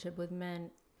relationship with men.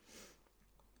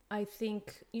 I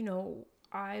think, you know,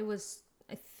 I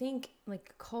think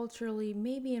like culturally,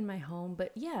 maybe in my home,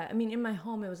 but yeah, I mean, in my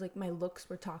home, it was like my looks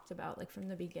were talked about like from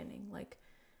the beginning. Like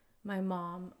my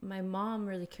mom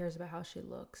really cares about how she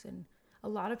looks. And a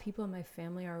lot of people in my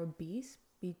family are obese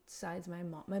besides my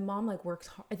mom. My mom like works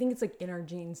hard. I think it's like in our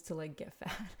genes to like get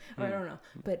fat. Or I don't know,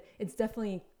 but it's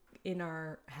definitely in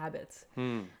our habits.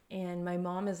 And my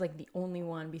mom is like the only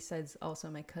one besides also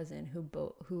my cousin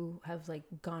who have like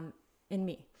gone in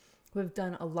me, who have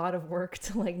done a lot of work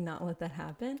to like not let that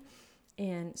happen.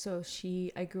 And so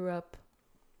I grew up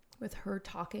with her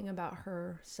talking about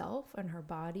herself and her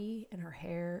body and her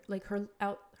hair, like her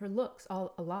looks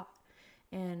a lot.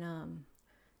 And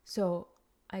so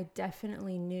I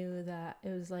definitely knew that it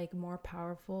was like more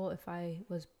powerful if I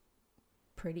was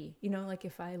pretty, you know, like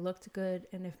if I looked good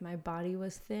and if my body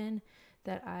was thin,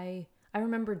 that I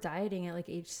remember dieting at like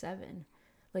age 7,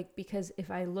 like because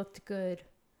if I looked good,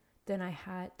 then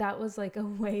that was like a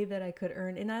way that I could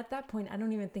earn. And at that point, I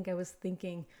don't even think I was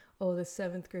thinking, oh, the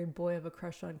 7th grade boy I have a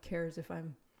crush on cares if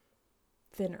I'm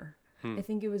thinner. I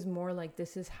think it was more like,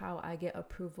 this is how I get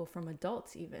approval from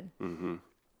adults even,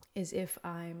 is if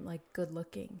I'm like good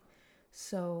looking.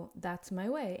 So that's my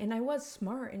way. And I was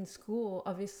smart in school.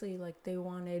 Obviously, like they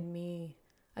wanted me.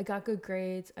 I got good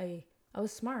grades. I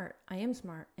was smart. I am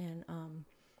smart. And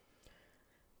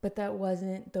but that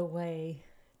wasn't the way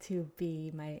to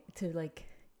like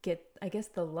get, I guess,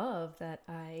 the love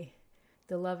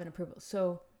and approval.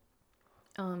 So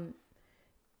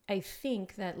I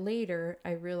think that later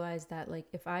I realized that like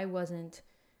if I wasn't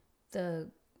the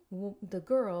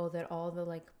girl that all the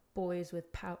like boys with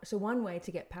power. So one way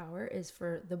to get power is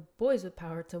for the boys with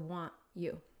power to want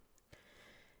you.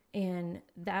 And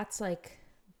that's like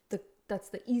that's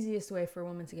the easiest way for a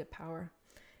woman to get power.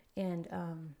 And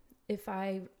if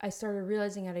I started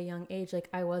realizing at a young age, like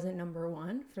I wasn't number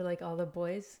one for like all the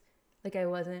boys. Like I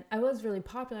was really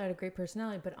popular, I had a great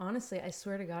personality, but honestly, I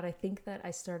swear to God, I think that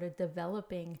I started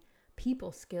developing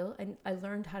people skill and I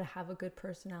learned how to have a good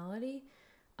personality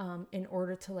in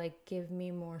order to like give me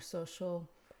more social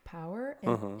power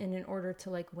and in order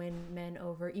to like win men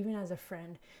over, even as a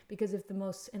friend. Because if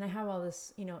and I have all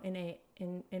this, you know,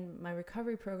 in my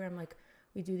recovery program, like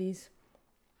we do these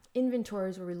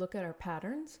inventories where we look at our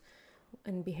patterns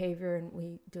and behavior, and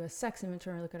we do a sex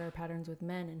inventory and look at our patterns with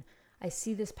men. And I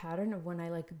see this pattern of when I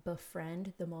like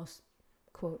befriend the most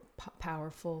quote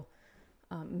powerful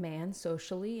man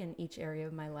socially in each area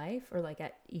of my life, or like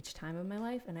at each time of my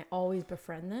life, and I always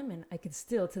befriend them. And I could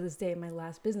still to this day, my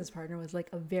last business partner was like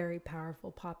a very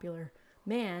powerful, popular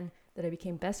man that I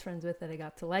became best friends with, that I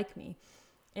got to like me.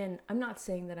 And I'm not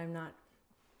saying that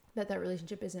that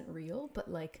relationship isn't real, but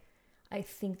like I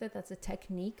think that that's a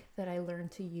technique that I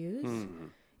learned to use.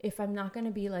 If I'm not going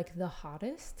to be like the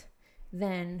hottest,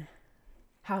 then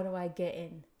how do I get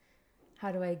in?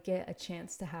 How do I get a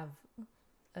chance to have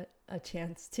a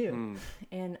chance too?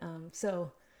 And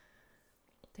so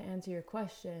to answer your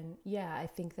question, yeah, I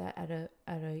think that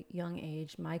at a young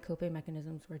age, my coping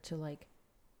mechanisms were to like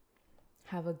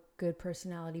have a good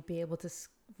personality, be able to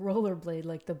rollerblade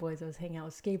like the boys I was hanging out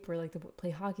with, skateboard like play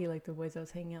hockey like the boys I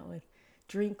was hanging out with,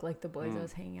 drink like the boys I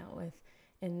was hanging out with.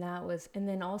 And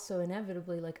then also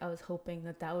inevitably, like I was hoping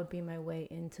that would be my way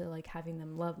into like having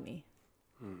them love me.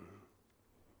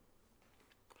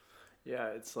 Yeah,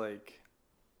 it's like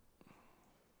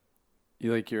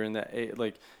you're in that age,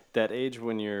 like that age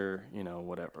when you're, you know,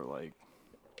 whatever, like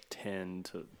 10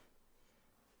 to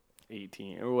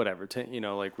 18 or whatever, 10, you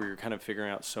know, like where you're kind of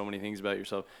figuring out so many things about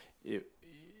yourself. It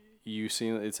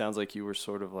sounds like you were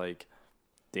sort of like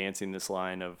dancing this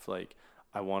line of like,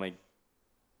 I want to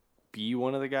be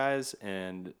one of the guys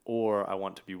or I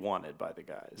want to be wanted by the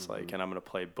guys. Like, and I'm going to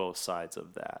play both sides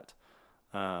of that.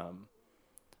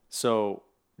 So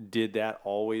did that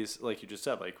always, like you just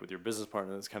said, like with your business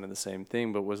partner, it's kind of the same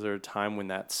thing, but was there a time when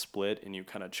that split and you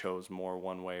kind of chose more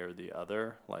one way or the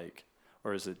other? Like,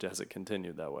 or has it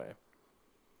continued that way?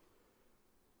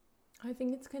 I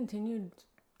think it's continued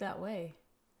that way.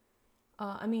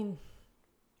 I mean,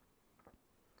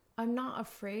 I'm not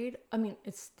afraid. I mean,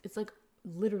 it's like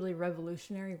literally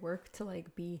revolutionary work to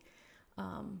like be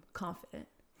confident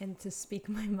and to speak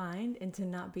my mind and to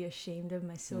not be ashamed of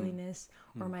my silliness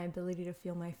or my ability to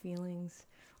feel my feelings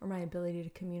or my ability to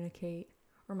communicate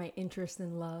or my interest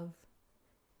in love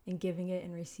and giving it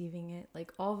and receiving it.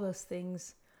 Like all those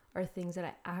things are things that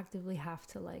I actively have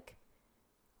to like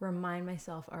remind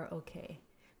myself are okay,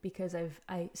 because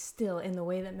I still, in the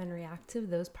way that men react to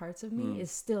those parts of me is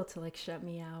still to like shut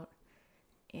me out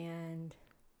and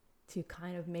to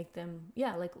kind of make them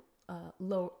like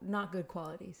low, not good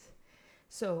qualities.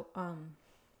 So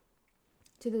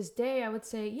to this day I would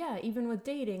say even with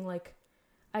dating, like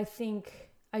I think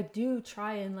I do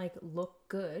try and like look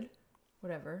good,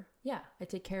 whatever. I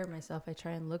take care of myself, I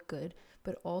try and look good,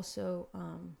 but also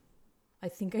I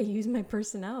think I use my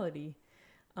personality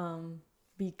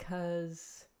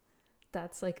because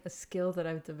that's like a skill that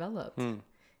I've developed.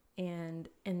 And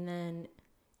then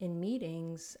in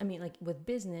meetings, I mean, like with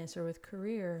business or with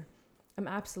career, I'm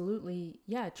absolutely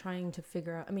trying to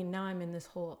figure out. I mean, now I'm in this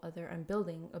whole other, I'm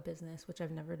building a business, which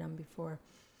I've never done before,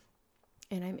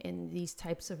 and I'm in these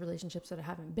types of relationships that I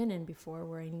haven't been in before,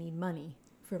 where I need money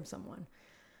from someone.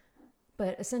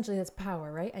 But essentially that's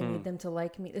power, right? I need them to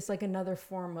like me. It's like another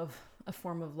form of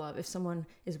love. If someone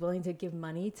is willing to give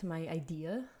money to my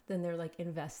idea, then they're like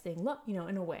investing love,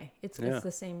 in a way. It's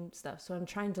the same stuff. So I'm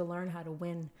trying to learn how to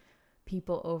win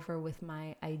people over with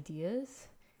my ideas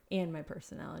and my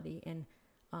personality. And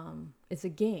it's a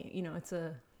game,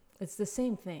 it's the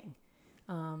same thing.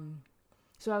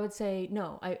 So I would say,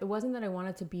 no, it wasn't that I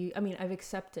wanted to be, I mean, I've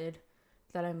accepted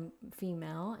that I'm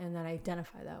female and that I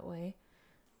identify that way.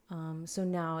 So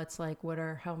now it's like,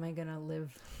 how am I going to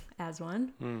live as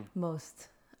one most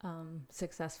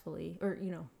successfully, or,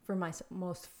 for myself,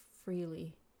 most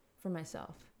freely for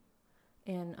myself.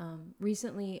 And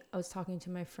recently I was talking to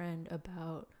my friend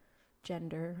about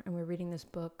gender, and we're reading this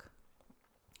book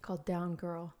called Down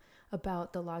Girl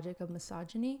about the logic of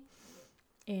misogyny.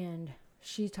 And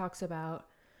she talks about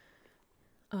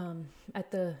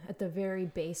at the very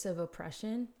base of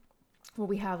oppression, well,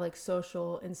 we have like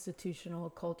social, institutional,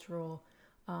 cultural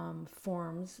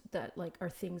forms that like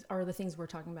are the things we're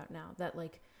talking about now, that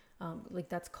like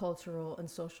that's cultural and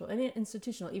social and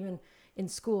institutional. Even in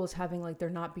schools, having like there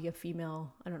not be a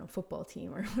female, I don't know, football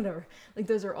team or whatever, like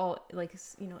those are all like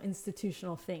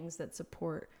institutional things that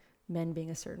support men being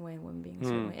a certain way and women being a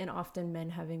certain way, and often men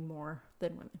having more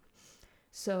than women.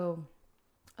 So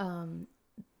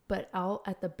but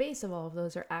at the base of all of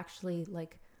those are actually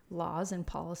like laws and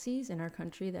policies in our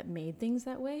country that made things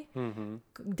that way,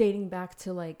 dating back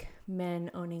to like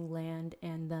men owning land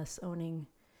and thus owning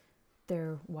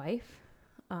their wife,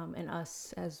 and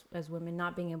us as women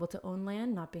not being able to own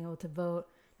land, not being able to vote,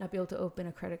 not be able to open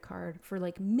a credit card for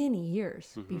like many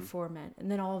years before men. And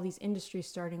then all of these industries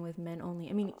starting with men only.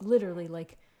 I mean, literally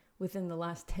like within the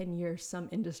last 10 years, some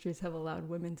industries have allowed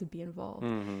women to be involved.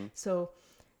 So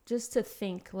just to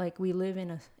think like we live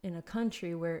in a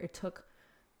country where it took,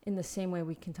 in the same way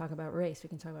we can talk about race, we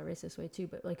can talk about race this way too,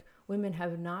 but like women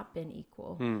have not been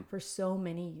equal for so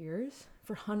many years,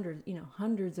 for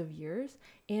hundreds of years,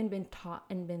 and been taught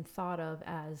and been thought of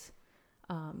as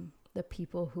the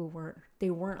people who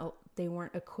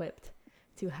weren't equipped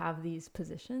to have these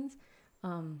positions.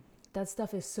 That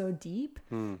stuff is so deep.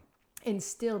 And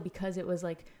still, because it was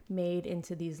like made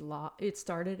into these it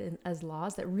started as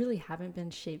laws that really haven't been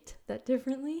shaped that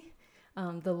differently.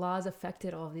 The laws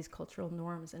affected all of these cultural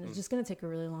norms, and it's just going to take a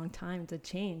really long time to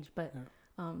change. But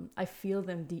I feel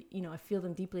them, I feel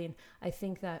them deeply, and I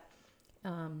think that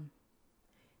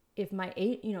if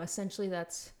essentially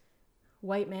that's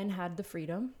white men had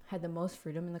the most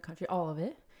freedom in the country, all of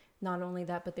it. Not only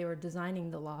that, but they were designing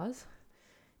the laws,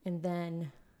 and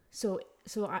then so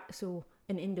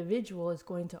an individual is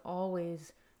going to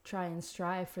always try and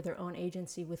strive for their own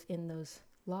agency within those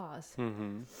laws.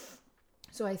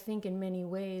 So I think in many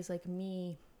ways, like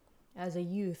me as a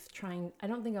youth I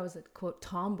don't think I was a quote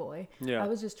tomboy. I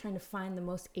was just trying to find the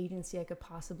most agency I could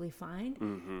possibly find.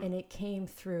 And it came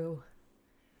through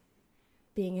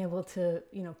being able to,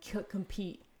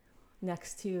 compete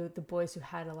next to the boys who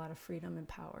had a lot of freedom and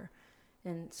power.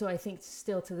 And so I think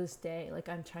still to this day, like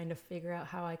I'm trying to figure out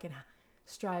how I can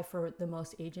strive for the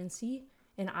most agency.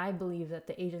 And I believe that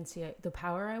the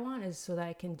power I want is so that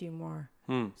I can do more,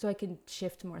 so I can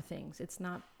shift more things. It's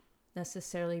not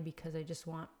necessarily because I just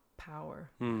want power.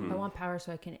 I want power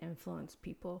so I can influence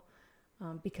people,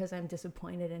 because I'm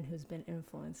disappointed in who's been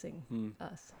influencing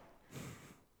us.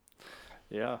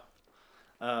 Yeah.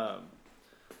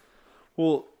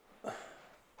 Well,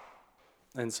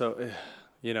 And so,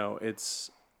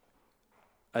 it's,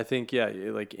 I think, yeah,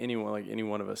 like any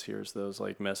one of us hears those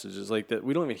like messages like that.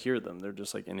 We don't even hear them. They're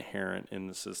just like inherent in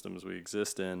the systems we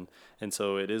exist in. And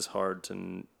so it is hard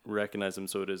to recognize them.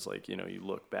 So it is like, you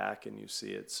look back and you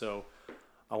see it. So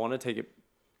I want to take it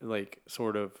like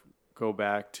sort of go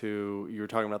back to, you were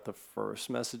talking about the first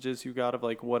messages you got of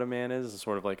like what a man is.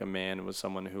 Sort of like a man was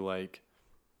someone who like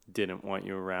didn't want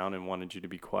you around and wanted you to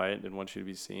be quiet, didn't want you to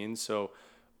be seen. So,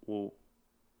 well,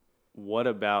 what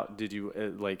about, did you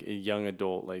like a young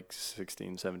adult, like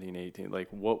 16, 17, 18, like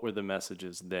what were the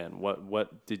messages then?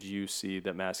 What did you see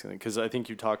that masculine, because I think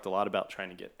you talked a lot about trying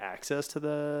to get access to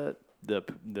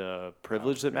the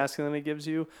privilege that masculinity gives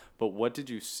you, but what did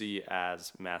you see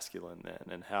as masculine then,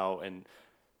 and how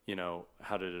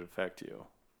did it affect you?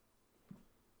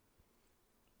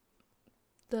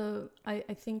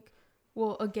 I think,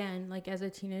 well, again, like as a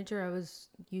teenager, I was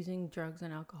using drugs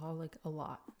and alcohol like a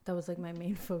lot. That was like my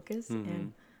main focus.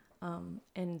 And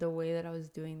the way that I was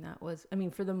doing that was, I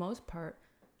mean, for the most part,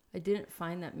 I didn't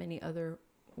find that many other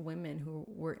women who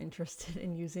were interested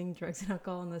in using drugs and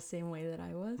alcohol in the same way that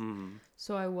I was.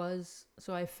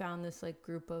 So I found this like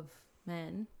group of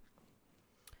men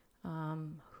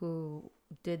who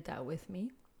did that with me.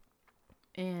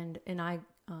 And I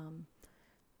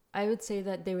would say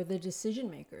that they were the decision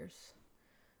makers.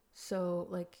 So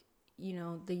like,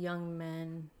 the young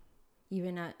men,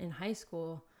 even in high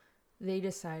school, they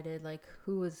decided like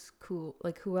who was cool,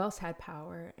 like who else had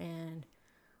power and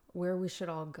where we should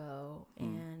all go.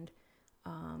 And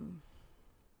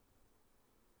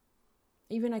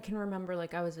even I can remember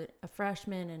like I was a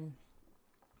freshman, and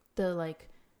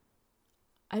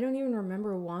I don't even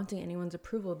remember wanting anyone's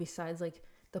approval besides like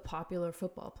the popular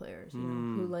football players,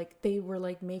 who like they were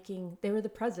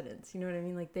the presidents, you know what I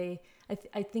mean? Like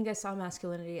I think I saw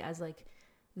masculinity as like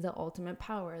the ultimate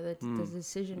power, the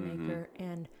decision maker,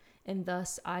 and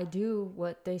thus I do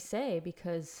what they say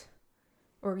because,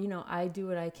 or I do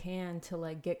what I can to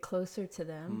like get closer to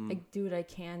them. I do what I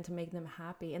can to make them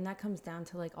happy, and that comes down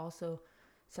to like also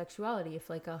sexuality, if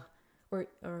like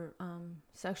or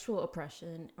sexual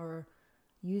oppression or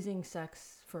using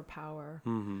sex for power.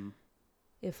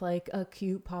 If like a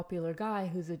cute popular guy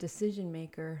who's a decision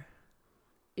maker,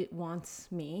 it wants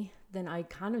me, then I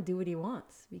kind of do what he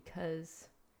wants because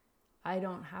I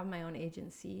don't have my own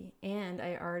agency, and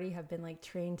I already have been like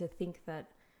trained to think that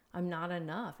I'm not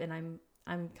enough, and I'm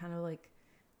kind of like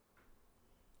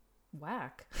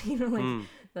whack,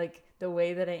 like the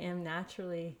way that I am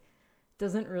naturally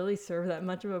doesn't really serve that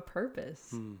much of a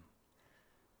purpose.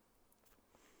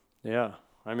 Yeah,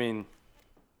 I mean,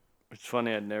 it's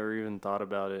funny, I'd never even thought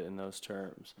about it in those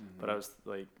terms, but I was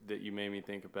like, that you made me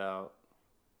think about,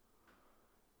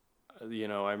 I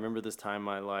remember this time in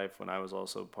my life when I was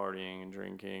also partying and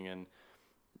drinking, and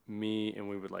we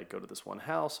would like go to this one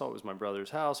house. So it was my brother's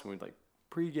house, and we'd like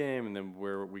pregame, and then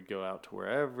we'd go out to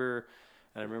wherever.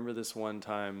 And I remember this one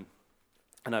time,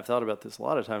 and I've thought about this a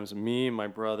lot of times, me, my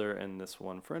brother, and this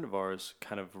one friend of ours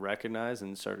kind of recognized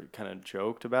and started kind of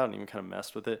joked about and even kind of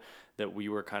messed with it, that we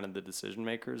were kind of the decision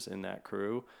makers in that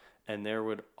crew. And there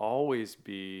would always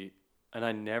be, and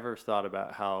I never thought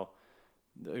about how,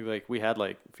 like, we had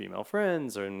like female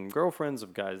friends and girlfriends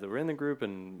of guys that were in the group,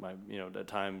 and at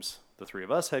times the three of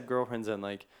us had girlfriends, and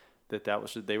like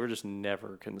they were just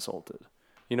never consulted.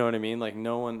 You know what I mean? Like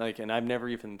no one, like, and I've never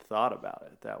even thought about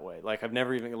it that way. Like I've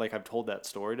never even, like, I've told that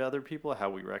story to other people, how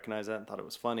we recognize that and thought it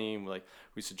was funny. And like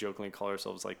we used to jokingly call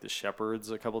ourselves like the shepherds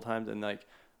a couple times. And like,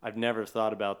 I've never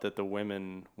thought about that the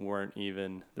women weren't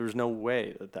even, there was no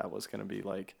way that was going to be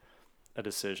like a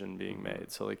decision being made.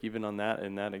 So like even on that,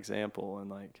 in that example, and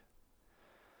like,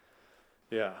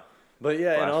 yeah, but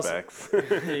yeah. Flashbacks.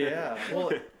 And also, yeah,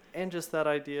 well, and just that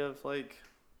idea of like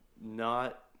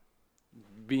not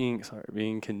being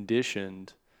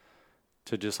conditioned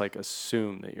to just like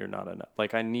assume that you're not enough.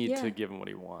 Like I need to give him what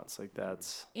he wants. Like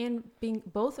that's, and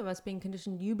both of us being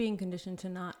conditioned, you being conditioned to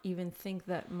not even think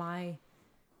that my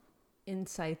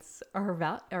insights are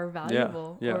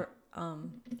valuable, or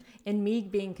and me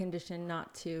being conditioned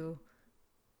not to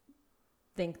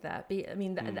think that. I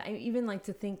mean, I even like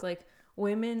to think like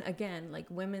women, again, like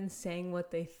women saying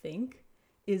what they think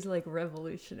is like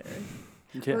revolutionary.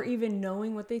 Yeah. Or even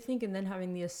knowing what they think and then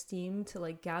having the esteem to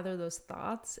like gather those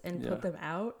thoughts and put them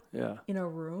out in a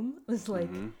room is like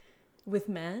with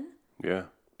men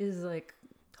is like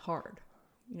hard,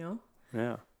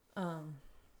 Yeah.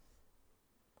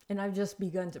 And I've just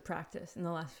begun to practice in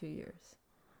the last few years.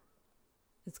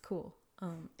 It's cool.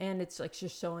 And it's like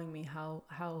just showing me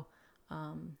how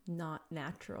not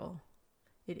natural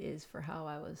it is for how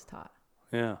I was taught.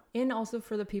 Yeah. And also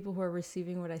for the people who are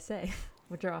receiving what I say,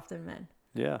 which are often men.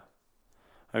 Yeah.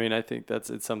 I mean, I think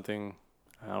it's something,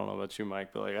 I don't know about you, Mike,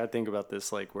 but like I think about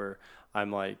this like where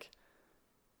I'm like,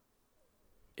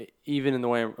 even in the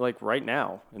way I'm like right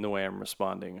now in the way I'm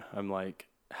responding, I'm like,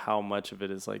 how much of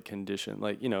it is like conditioned,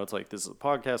 like, you know, it's like this is a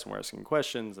podcast and we're asking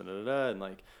questions and and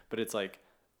like, but it's like,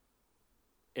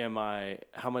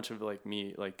 how much of like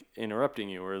me like interrupting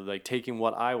you or like taking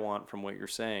what I want from what you're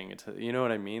saying, you know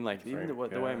what I mean, like even the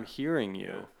way I'm hearing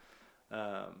you.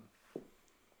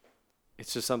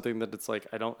 It's just something that it's like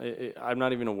I'm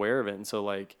not even aware of it, and so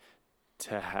like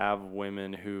to have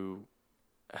women who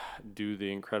do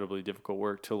the incredibly difficult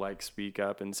work to like speak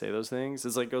up and say those things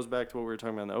is like goes back to what we were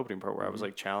talking about in the opening part where I was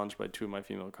like challenged by two of my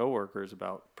female coworkers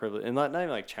about privilege, and not even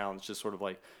like challenged, just sort of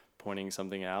like pointing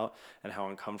something out and how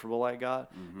uncomfortable I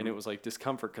got. And it was like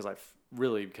discomfort because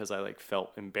I like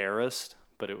felt embarrassed,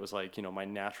 but it was like, you know, my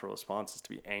natural response is to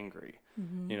be angry,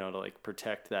 you know, to like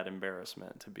protect that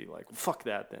embarrassment, to be like, fuck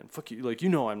that then, fuck you, like, you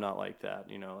know, I'm not like that,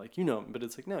 you know, like, you know, but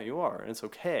it's like, no, you are, and it's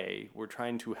okay, we're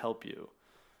trying to help you.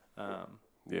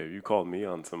 Yeah, you called me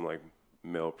on some like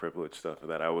male privilege stuff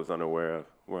that I was unaware of,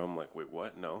 where I'm like, wait,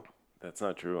 what? No, that's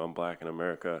not true. I'm black in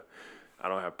America. I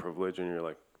don't have privilege. And you're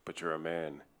like, but you're a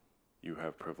man. You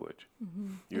have privilege.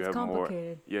 You It's have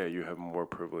complicated. you have more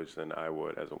privilege than I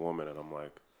would as a woman. And I'm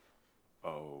like,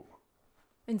 oh.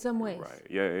 In some ways. Right.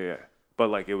 Yeah.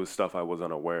 But like it was stuff I was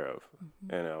unaware of.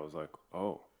 And I was like,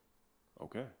 oh,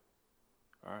 okay.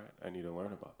 All right. I need to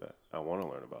learn about that. I want to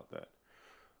learn about that.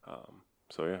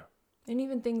 So yeah. And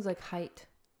even things like height,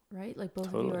 right? Like both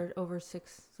of you Totally. are over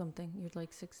 6 something. You're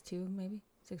like 6'2", maybe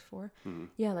 6'4".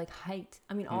 Yeah, like height.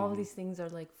 I mean, all of these things are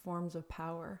like forms of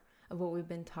power, of what we've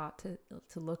been taught to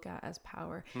look at as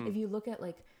power. If you look at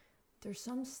like, there's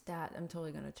some stat, I'm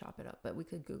totally gonna chop it up, but we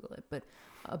could Google it. But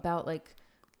about like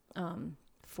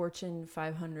Fortune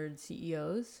 500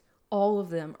 CEOs, all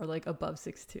of them are like above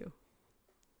 6'2".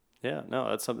 Yeah, no,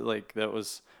 that's something like that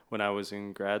was when I was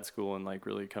in grad school and like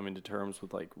really coming to terms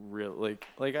with like real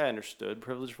like I understood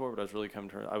privilege before, but I was really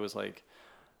coming to terms. I was like,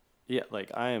 yeah,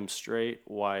 like I am straight,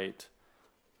 white,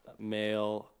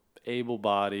 male,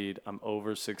 able-bodied. I'm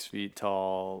over 6 feet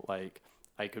tall. Like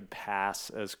I could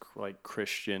pass as like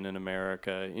Christian in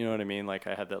America. You know what I mean? Like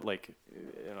I had that like,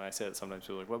 you know, I say it sometimes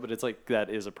people are like, what? But it's like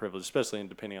that is a privilege, especially in,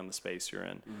 depending on the space you're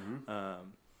in.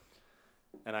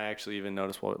 And I actually even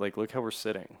noticed, well, like, look how we're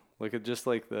sitting. Look at just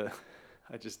like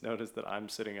I just noticed that I'm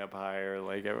sitting up higher.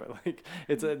 Like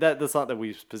it's that's not that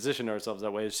we position ourselves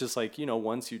that way. It's just like, you know,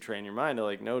 once you train your mind to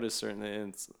like notice certain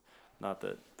things, it's not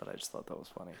that, but I just thought that was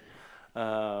funny.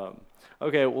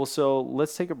 Okay, well, so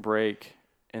let's take a break.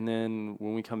 And then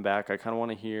when we come back, I kind of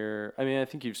want to hear, I mean, I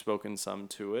think you've spoken some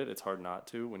to it. It's hard not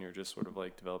to when you're just sort of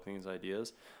like developing these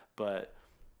ideas, but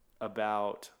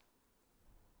about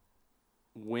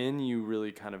when you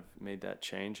really kind of made that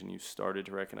change and you started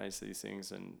to recognize these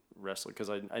things and wrestle, because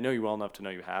I know you well enough to know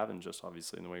you have, and just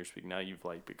obviously in the way you're speaking now, you've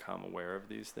like become aware of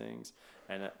these things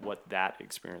and what that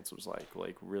experience was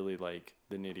like really like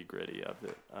the nitty gritty of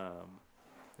it.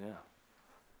 Yeah.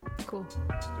 Cool.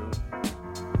 Let's do it.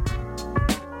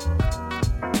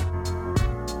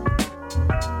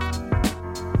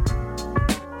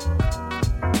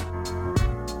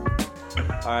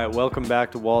 All right, welcome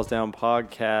back to Walls Down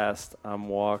Podcast. I'm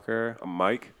Walker. I'm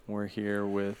Mike. We're here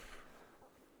with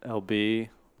LB,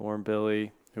 Lauren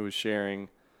Billy, who was sharing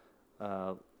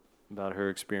about her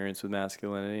experience with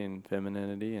masculinity and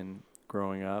femininity and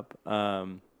growing up.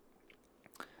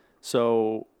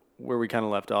 So where we kind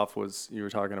of left off was you were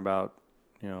talking about,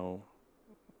 you know,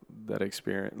 that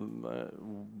experience,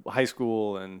 high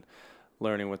school and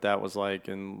learning what that was like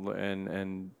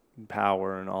and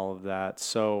power and all of that.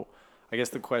 So I guess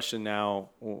the question now,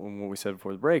 what we said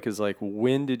before the break, is like,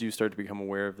 when did you start to become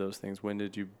aware of those things? When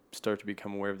did you start to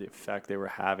become aware of the effect they were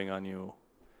having on you?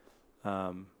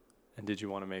 And did you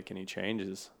want to make any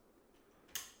changes?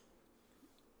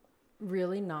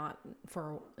 Really not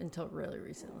until really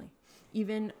recently.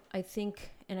 Even I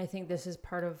think this is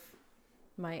part of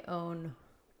my own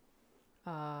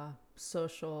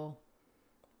social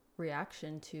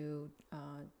reaction to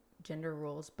gender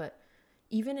roles, but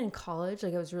even in college,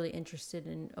 like I was really interested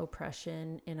in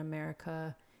oppression in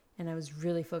America, and I was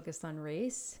really focused on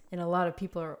race. And a lot of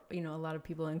people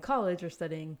in college are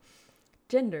studying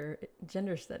gender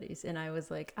studies, and I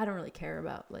was like, I don't really care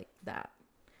about like that.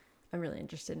 I'm really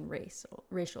interested in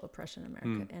racial oppression in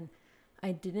America, and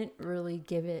I didn't really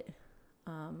give it.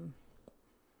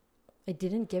 I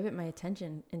didn't give it my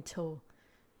attention until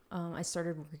I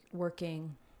started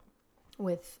working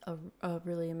with a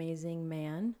really amazing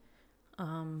man.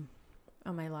 On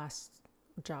my last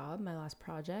job, my last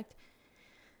project.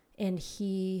 And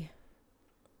he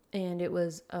And it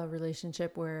was a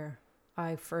relationship where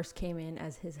I first came in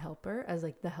as his helper, as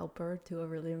like the helper to a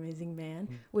really amazing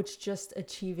man, which just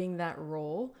achieving that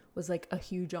role was like a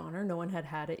huge honor. No one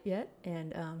had it yet.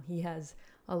 And he has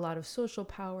a lot of social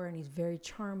power, and he's very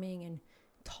charming and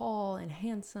tall and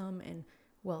handsome and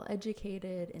well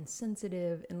educated and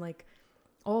sensitive, and like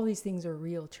all these things are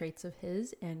real traits of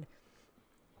his. And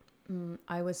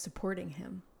I was supporting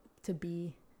him to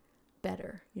be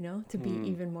better, you know, to be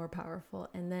even more powerful.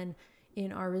 And then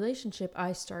in our relationship,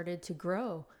 I started to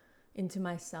grow into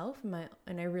myself,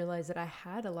 and I realized that I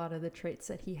had a lot of the traits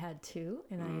that he had too.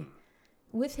 And I,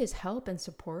 with his help and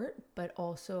support, but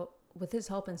also with his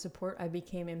help and support, I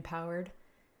became empowered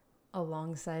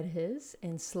alongside his,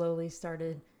 and slowly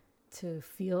started to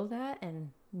feel that and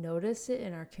notice it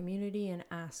in our community and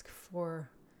ask for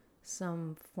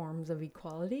some forms of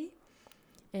equality.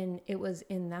 And it was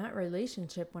in that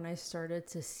relationship when I started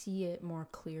to see it more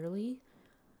clearly,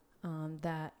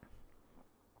 that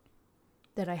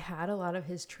I had a lot of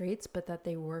his traits, but that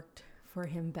they worked for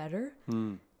him better.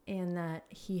 And that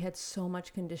he had so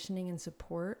much conditioning and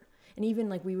support. And even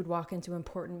like we would walk into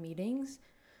important meetings,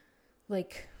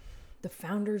 like the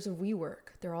founders of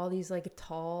WeWork, they're all these like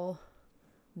tall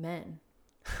men.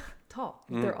 Tall.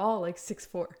 They're all like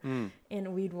 6'4".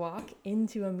 And we'd walk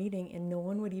into a meeting and no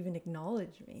one would even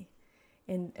acknowledge me.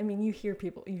 And I mean, you hear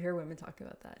women talk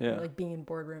about that, like being in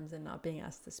boardrooms and not being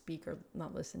asked to speak or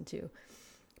not listened to.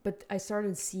 But I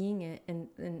started seeing it, and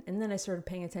then I started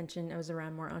paying attention. I was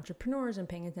around more entrepreneurs and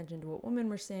paying attention to what women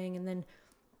were saying. And then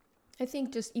I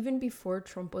think just even before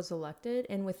Trump was elected,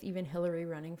 and with even Hillary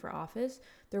running for office,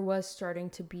 there was starting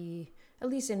to be, at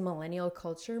least in millennial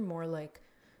culture, more like,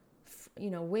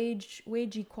 you know, wage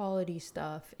equality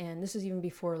stuff. And this is even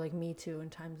before like Me Too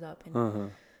and Time's Up,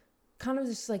 and kind of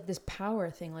just like this power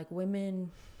thing, like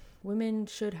women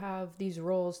should have these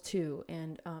roles too.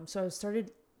 And so I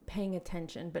started paying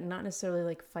attention, but not necessarily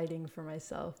like fighting for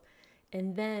myself.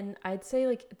 And then I'd say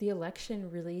like the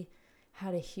election really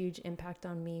had a huge impact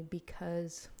on me,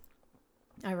 because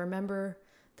I remember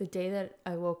the day that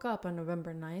I woke up on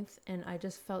November 9th, and I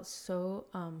just felt so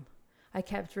I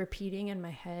kept repeating in my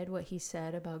head what he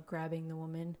said about grabbing the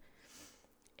woman.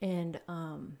 And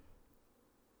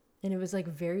it was like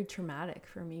very traumatic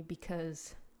for me,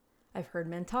 because I've heard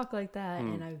men talk like that,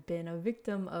 and I've been a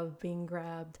victim of being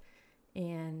grabbed.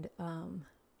 And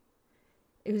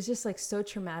it was just like so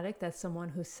traumatic that someone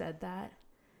who said that,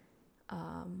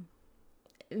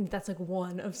 and that's like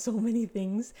one of so many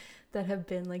things that have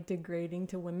been like degrading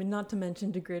to women, not to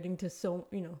mention degrading to so,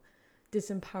 you know,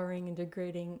 disempowering and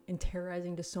degrading and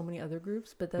terrorizing to so many other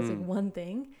groups. But that's like one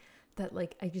thing that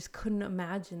like I just couldn't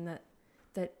imagine that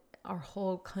our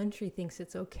whole country thinks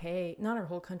it's okay. Not our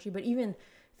whole country, but even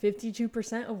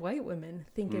 52% of white women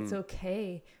think it's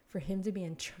okay for him to be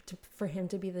for him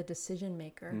to be the decision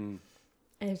maker. And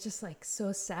it's just like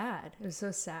so sad. It was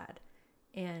so sad.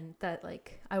 And that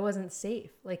like I wasn't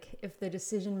safe. Like if the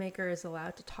decision maker is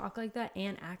allowed to talk like that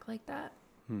and act like that,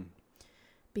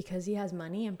 because he has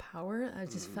money and power, I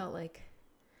just felt like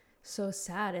so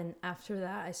sad. And after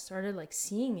that, I started like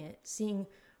seeing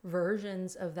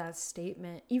versions of that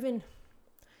statement, even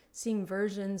seeing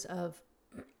versions of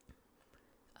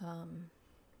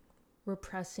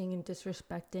repressing and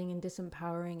disrespecting and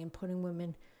disempowering and putting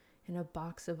women in a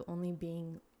box of only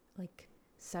being like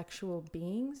sexual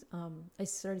beings. I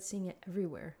started seeing it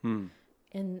everywhere.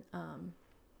 And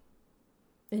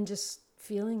just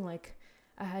feeling like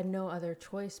I had no other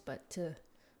choice but to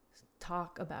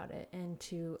talk about it. And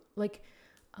to like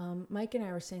Mike and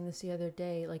I were saying this the other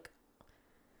day, like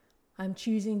I'm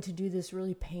choosing to do this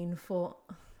really painful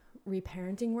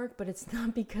reparenting work, but it's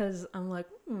not because I'm like,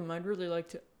 I'd really like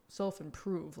to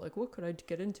self-improve. Like, what could I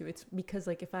get into? It's because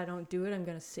like, if I don't do it, I'm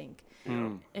going to sink.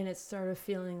 And it started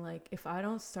feeling like if I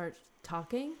don't start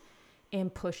talking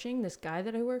and pushing this guy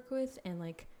that I work with and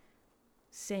like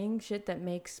saying shit that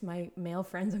makes my male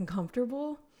friends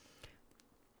uncomfortable,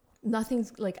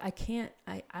 nothing's like, I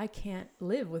can't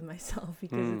live with myself,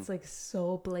 because it's like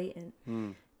so blatant.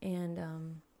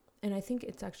 And I think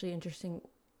it's actually interesting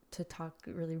to talk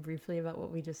really briefly about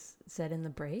what we just said in the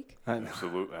break.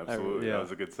 Absolutely. Yeah. That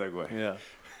was a good segue. Yeah.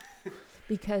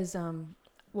 Because,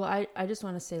 well, I just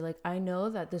want to say, like, I know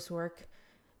that this work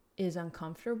is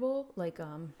uncomfortable. Like,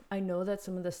 I know that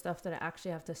some of the stuff that I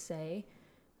actually have to say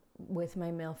with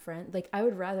my male friend, like, I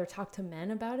would rather talk to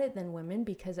men about it than women,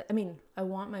 because, I mean, I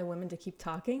want my women to keep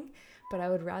talking, but I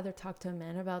would rather talk to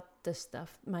men about the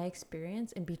stuff, my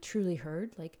experience, and be truly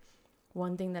heard. Like,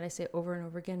 one thing that I say over and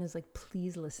over again is like,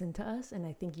 please listen to us. And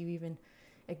I think you even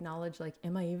acknowledge like,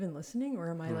 am I even listening, or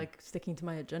am I like sticking to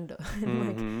my agenda?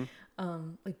 And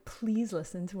like please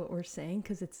listen to what we're saying,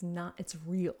 because it's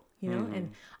real, you know.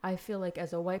 And I feel like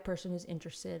as a white person who's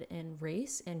interested in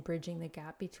race and bridging the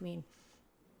gap between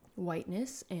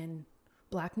whiteness and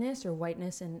blackness, or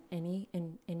whiteness and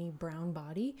any brown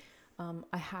body,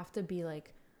 I have to be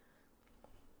like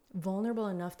vulnerable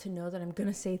enough to know that I'm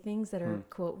gonna say things that are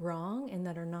quote wrong and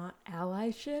that are not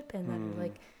allyship, and that are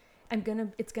like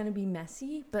it's gonna be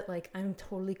messy, but like I'm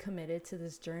totally committed to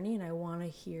this journey, and I want to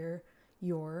hear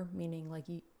your, meaning like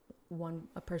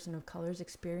a person of color's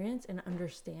experience, and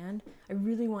understand. I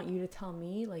really want you to tell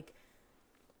me like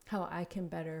how I can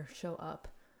better show up,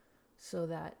 so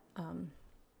that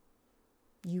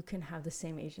you can have the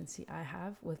same agency I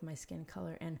have with my skin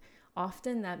color. And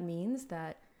often that means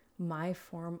that my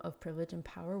form of privilege and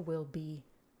power will be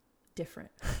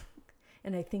different.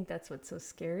 And I think that's what's so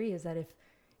scary, is that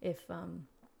if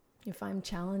I'm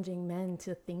challenging men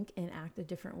to think and act a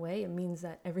different way, it means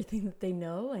that everything that they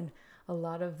know and a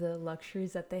lot of the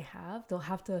luxuries that they have, they'll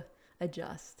have to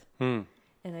adjust. And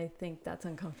I think that's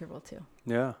uncomfortable too.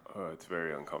 Yeah. It's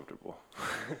very uncomfortable.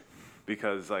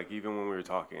 Because like even when we were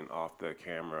talking off the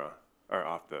camera or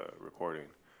off the recording,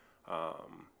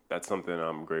 that's something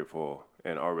I'm grateful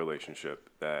in our relationship,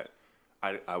 that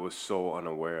I was so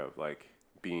unaware of, like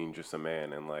being just a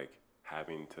man and like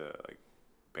having to like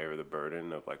bear the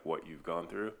burden of like what you've gone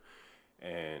through.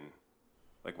 And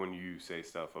like when you say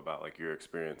stuff about like your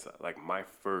experience, like my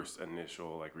first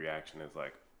initial like reaction is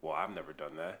like, well, I've never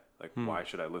done that. Like, why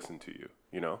should I listen to you?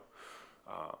 You know?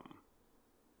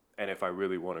 And if I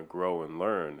really want to grow and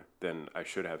learn, then I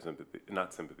should have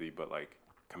not sympathy, but like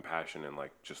compassion, and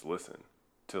like just listen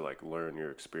to like learn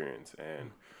your experience. And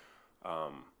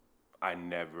I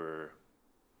never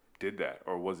did that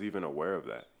or was even aware of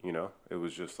that, you know? It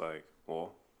was just like,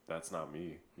 well, that's not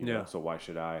me, you know? So why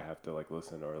should I have to like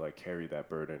listen or like carry that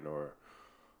burden, or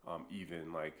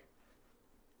even like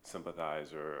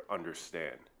sympathize or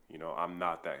understand, you know? I'm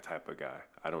not that type of guy.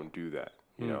 I don't do that,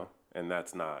 you know? And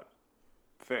that's not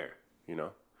fair, you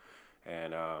know?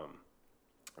 And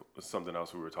something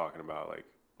else we were talking about, like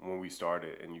when we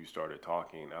started and you started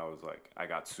talking, I was like, I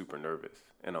got super nervous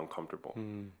and uncomfortable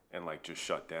and like just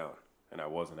shut down, and I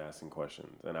wasn't asking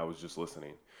questions, and I was just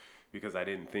listening, because I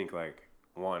didn't think like,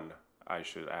 one, I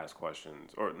should ask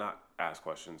questions, or not ask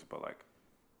questions, but like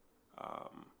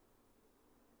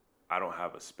I don't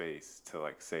have a space to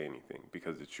like say anything,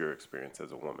 because it's your experience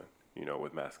as a woman, you know,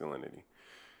 with masculinity.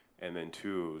 And then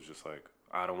two, it was just like,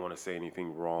 I don't want to say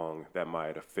anything wrong that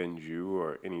might offend you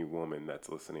or any woman that's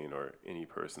listening, or any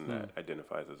person that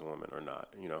identifies as a woman or not,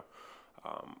 you know.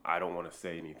 I don't want to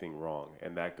say anything wrong.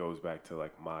 And that goes back to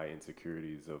like my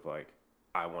insecurities of like,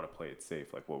 I want to play it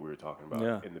safe, like what we were talking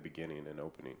about in the beginning and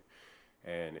opening.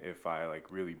 And if I like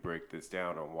really break this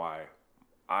down on why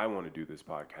I want to do this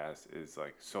podcast, is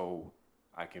like so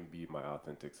I can be my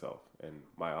authentic self. And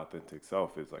my authentic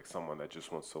self is like someone that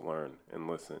just wants to learn and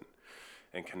listen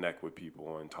and connect with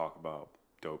people and talk about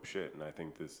dope shit. And I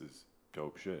think this is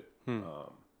dope shit.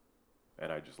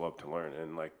 And I just love to learn.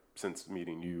 And like since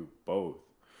meeting you both,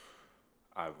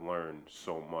 I've learned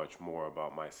so much more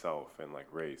about myself and like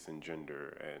race and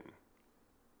gender and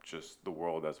just the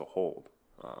world as a whole.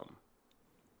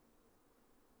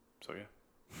 So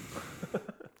yeah.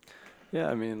 Yeah,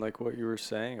 I mean, like what you were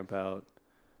saying about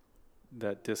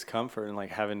that discomfort and like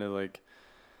having to like,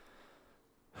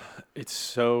 it's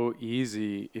so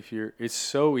easy it's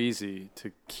so easy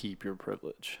to keep your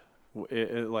privilege.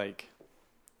 It like,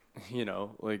 you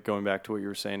know, like going back to what you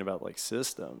were saying about like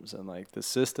systems, and like the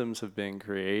systems have been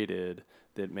created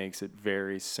that makes it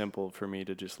very simple for me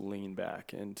to just lean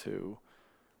back into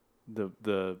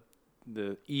the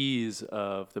ease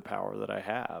of the power that I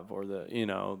have, or the, you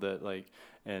know, that like,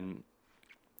 and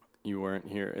you weren't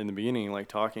here in the beginning, like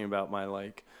talking about my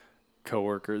like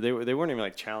coworker. They weren't even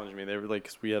like challenging me. They were like,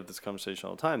 'cause we have this conversation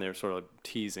all the time. They were sort of like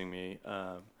teasing me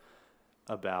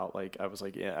about like, I was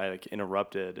like, I like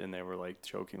interrupted, and they were like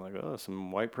joking like, oh,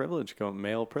 some white privilege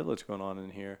male privilege going on in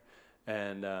here.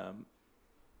 And I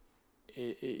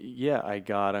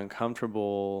got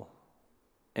uncomfortable,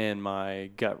 and my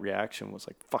gut reaction was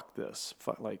like, fuck this,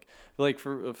 and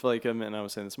I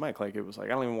was saying this to Mike, like it was like,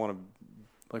 I don't even want to,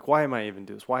 like, why am I even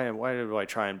do this? Why do I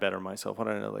try and better myself? What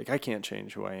I know, like I can't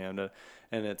change who I am.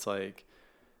 And it's like,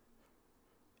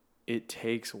 it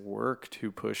takes work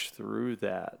to push through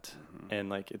that, and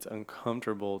like it's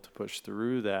uncomfortable to push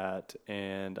through that.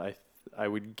 And I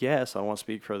would guess, I don't want to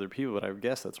speak for other people, but I would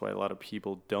guess that's why a lot of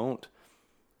people don't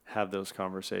have those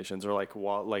conversations, or like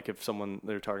if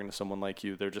they're talking to someone like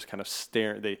you, they're just kind of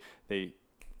staring. They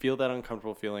feel that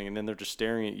uncomfortable feeling, and then they're just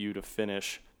staring at you to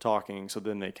finish talking, so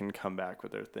then they can come back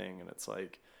with their thing. And it's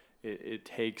like it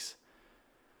takes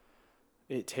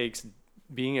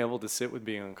being able to sit with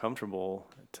being uncomfortable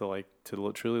to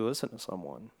truly listen to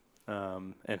someone.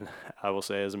 And I will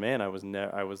say, as a man, I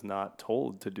was not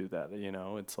told to do that. You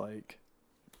know, it's like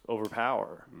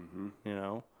overpower. You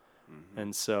know.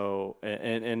 And so,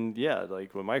 and yeah,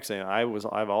 like what Mike's saying,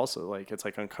 I've also, like, it's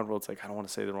like uncomfortable. It's like, I don't want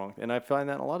to say the wrong thing. And I find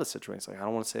that in a lot of situations, like, I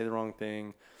don't want to say the wrong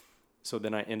thing. So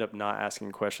then I end up not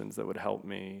asking questions that would help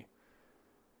me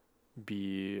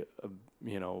be,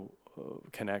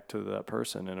 connect to that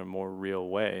person in a more real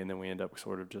way. And then we end up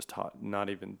sort of just not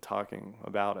even talking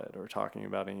about it or talking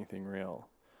about anything real.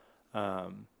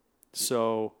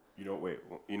 So.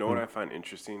 What I find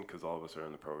interesting, because all of us are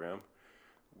in the program,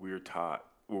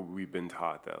 we've been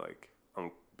taught that, like,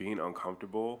 being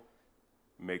uncomfortable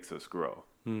makes us grow.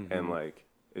 And, like,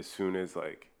 as soon as,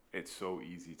 like, it's so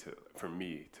easy for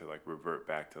me to, like, revert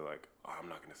back to, like, oh, I'm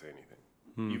not going to say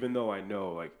anything. Even though I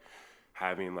know, like,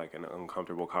 having, like, an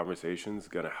uncomfortable conversation is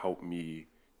going to help me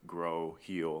grow,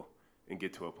 heal, and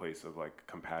get to a place of, like,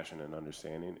 compassion and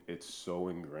understanding. It's so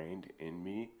ingrained in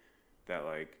me that,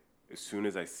 like, as soon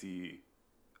as I see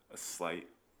a slight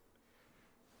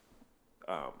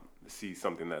see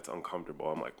something that's uncomfortable,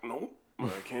 I'm like, no, I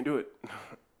can't do it.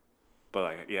 But,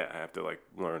 like, yeah, I have to, like,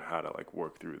 learn how to, like,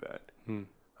 work through that.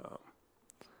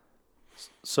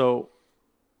 So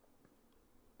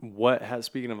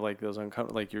speaking of, like, those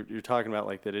uncomfortable, like, you're talking about,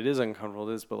 like, that it is uncomfortable,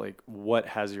 but, like, what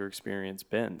has your experience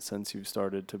been since you've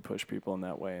started to push people in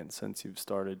that way, and since you've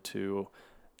started to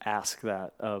ask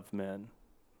that of men,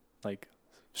 like,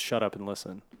 shut up and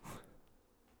listen?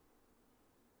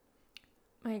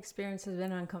 My experience has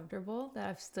been uncomfortable, that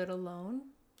I've stood alone.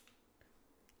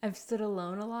 I've stood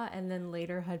alone a lot, and then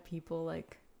later had people,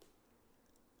 like,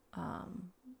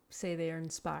 say they are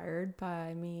inspired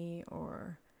by me,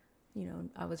 or, you know,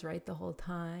 I was right the whole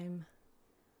time,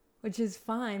 which is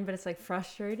fine, but it's, like,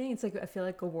 frustrating. It's like I feel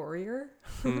like a warrior,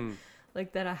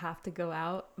 like, that I have to go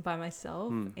out by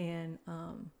myself, and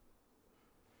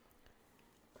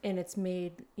it's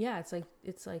made, it's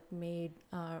made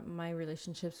my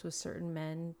relationships with certain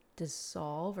men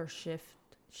dissolve or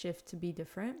shift to be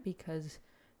different, because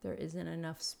there isn't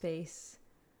enough space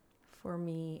for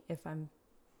me if I'm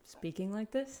speaking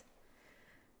like this.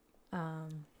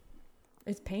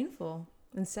 It's painful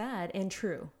and sad and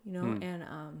true, you know, and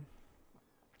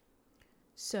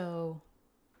so,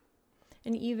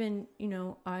 and even, you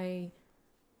know,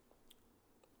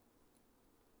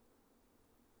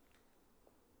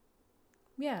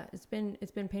 it's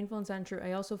been painful and sad and true.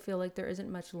 I also feel like there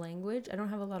isn't much language. I don't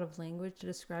have a lot of language to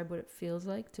describe what it feels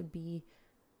like to be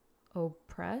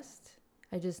oppressed.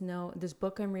 I just know this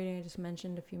book I'm reading, I just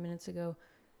mentioned a few minutes ago,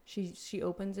 she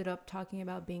opens it up talking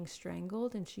about being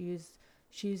strangled, and she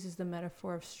uses the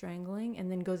metaphor of strangling,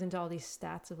 and then goes into all these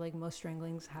stats of, like, most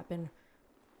stranglings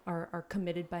are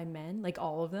committed by men, like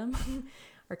all of them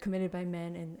are committed by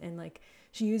men, and like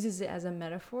she uses it as a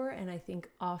metaphor. And I think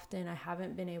often I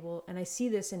haven't been able, and I see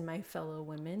this in my fellow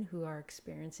women who are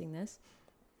experiencing this,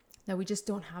 that we just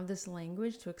don't have this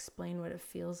language to explain what it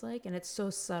feels like, and it's so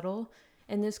subtle.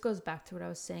 And this goes back to what I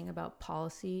was saying about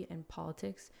policy and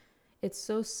politics. It's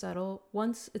so subtle.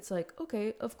 Once it's like,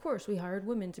 okay, of course we hired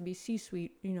women to be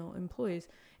C-suite, you know, employees.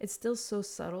 It's still so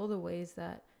subtle, the ways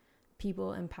that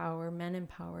people in power, men in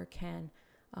power, can,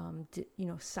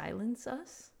 silence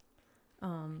us.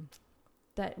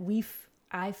 That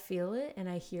I feel it, and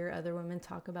I hear other women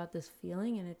talk about this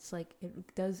feeling, and it's like,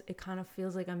 it kind of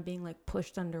feels like I'm being, like,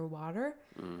 pushed underwater,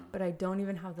 but I don't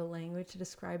even have the language to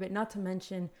describe it. Not to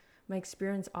mention, my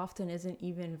experience often isn't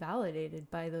even validated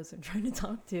by those I'm trying to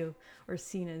talk to or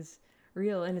seen as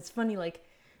real. And it's funny, like,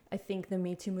 I think the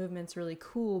Me Too movement's really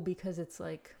cool because it's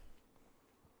like,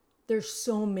 there's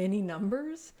so many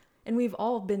numbers, and we've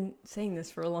all been saying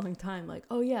this for a long time, like,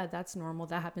 oh yeah, that's normal.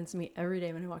 That happens to me every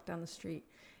day when I walk down the street.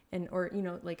 And, or, you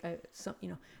know, like,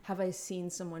 have I seen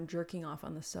someone jerking off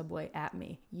on the subway at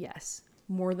me? Yes.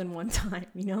 More than one time,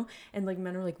 you know? And, like,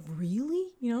 men are like,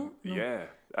 really? You know? No. Yeah.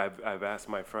 I've asked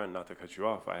my friend, not to cut you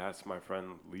off, I asked my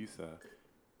friend Lisa,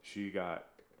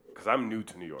 because I'm new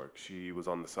to New York. She was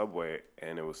on the subway,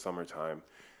 and it was summertime,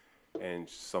 and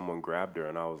someone grabbed her,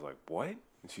 and I was like, what?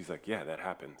 And she's like, yeah, that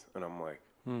happens. And I'm like,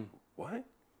 what?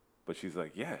 But she's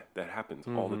like, yeah, that happens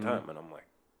all the time. And I'm like,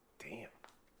 damn.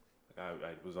 I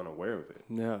was unaware of it.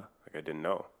 Yeah. Like, I didn't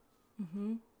know.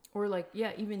 Or, like,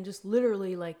 yeah, even just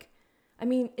literally, like, I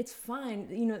mean, it's fine.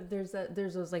 You know, there's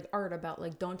those like art about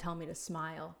like, don't tell me to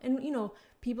smile. And, you know,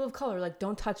 people of color, like,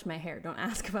 don't touch my hair. Don't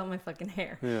ask about my fucking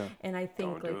hair. Yeah. And I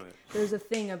think Don't like do it. there's a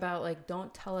thing about like,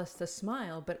 don't tell us to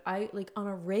smile. But I like on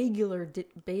a regular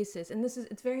basis, and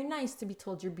it's very nice to be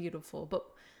told you're beautiful, but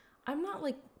I'm not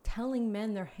like telling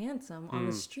men they're handsome on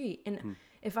the street. And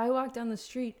if I walk down the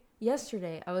street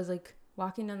yesterday, I was like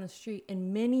walking down the street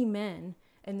and many men,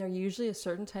 and they're usually a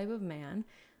certain type of man,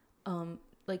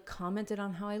 like commented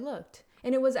on how I looked.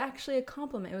 And it was actually a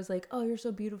compliment. It was like, oh, you're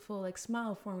so beautiful. Like,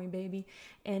 smile for me, baby.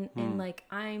 And like,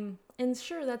 and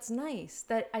sure, that's nice.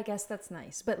 I guess that's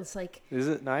nice. But it's like, is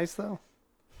it nice though?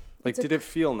 Like, did it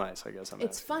feel nice? I guess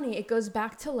it's funny. It goes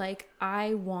back to like,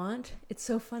 it's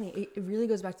so funny. It really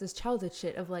goes back to this childhood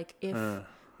shit of like, if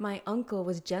my uncle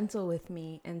was gentle with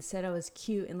me and said I was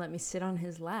cute and let me sit on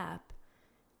his lap,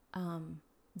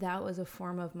 that was a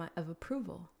form of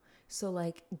approval. So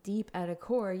like deep at a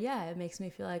core, yeah, it makes me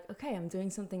feel like, okay, I'm doing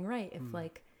something right. If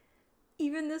like,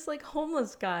 even this like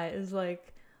homeless guy is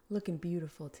like looking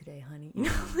beautiful today, honey, you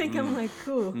know, like I'm like,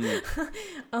 cool.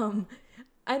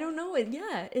 I don't know it.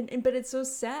 Yeah. But it's so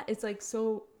sad. It's like,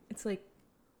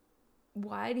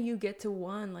 why do you get to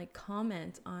like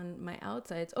comment on my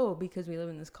outsides? Oh, because we live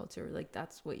in this culture. Like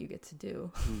that's what you get to do.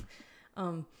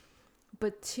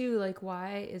 But two, like,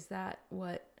 why is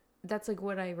that's like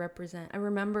what I represent. I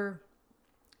remember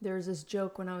there was this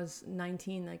joke when I was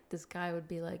 19, like this guy would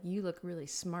be like, you look really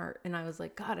smart. And I was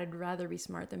like, God, I'd rather be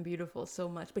smart than beautiful so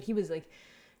much. But he was like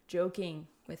joking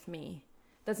with me.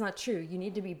 That's not true. You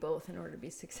need to be both in order to be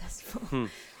successful.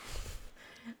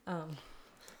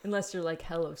 Unless you're like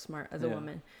hella smart as a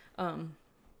woman.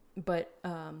 But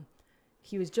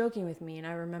he was joking with me, and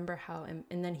I remember how,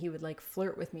 and then he would like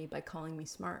flirt with me by calling me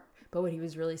smart. But what he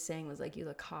was really saying was like, you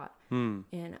look hot.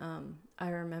 And I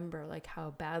remember like how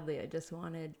badly I just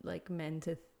wanted like men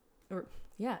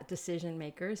decision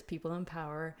makers, people in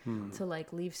power, to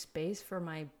like leave space for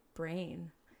my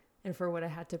brain and for what I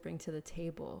had to bring to the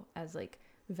table as like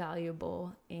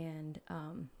valuable. And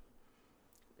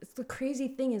it's the crazy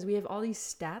thing is we have all these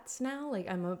stats now. Like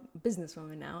I'm a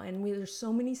businesswoman now, and there's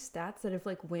so many stats that if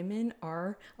like women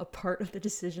are a part of the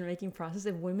decision making process,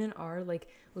 if women are like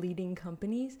leading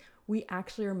companies, we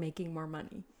actually are making more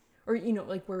money, or you know,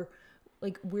 like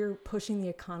we're pushing the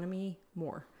economy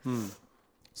more.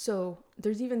 So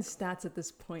there's even stats at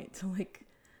this point to like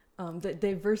the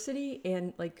diversity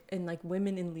and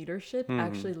women in leadership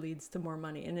actually leads to more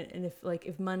money. And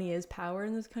if money is power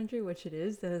in this country, which it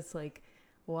is, then it's like,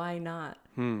 why not?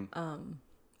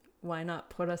 Why not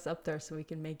put us up there so we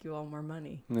can make you all more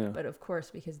money? Yeah. But of course,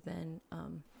 because then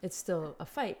it's still a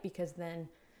fight, because then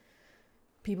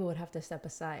people would have to step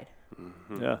aside.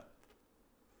 Yeah.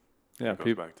 It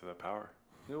goes back to the power.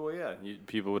 Well, yeah.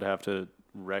 People would have to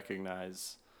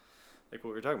recognize, like what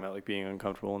we were talking about, like being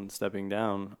uncomfortable and stepping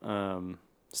down,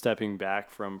 stepping back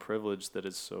from privilege that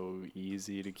is so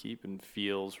easy to keep and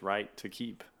feels right to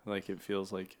keep. Like it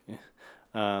feels like...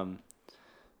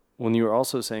 when you were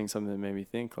also saying something that made me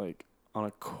think, like on a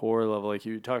core level, like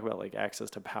you talk about like access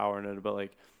to power and it, but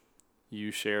like you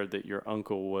shared that your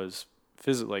uncle was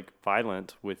physically like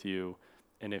violent with you,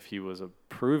 and if he was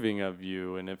approving of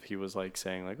you, and if he was like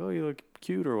saying like, oh, you look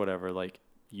cute or whatever, like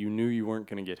you knew you weren't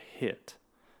going to get hit.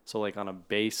 So like on a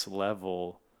base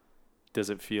level, does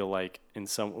it feel like and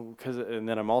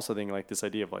then I'm also thinking like this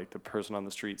idea of like the person on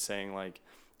the street saying like,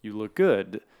 you look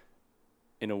good,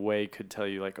 in a way could tell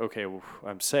you like, okay, well,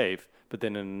 I'm safe. But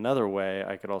then in another way,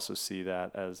 I could also see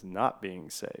that as not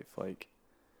being safe. Like,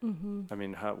 I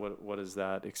mean, what is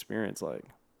that experience like?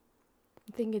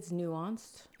 I think it's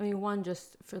nuanced. I mean, one,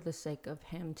 just for the sake of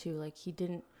him too, like he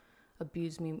didn't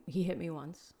abuse me. He hit me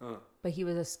once, but he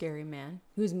was a scary man.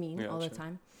 He was mean all the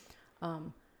time.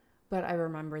 But I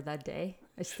remember that day.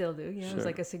 I still do. You know, It was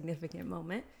like a significant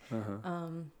moment.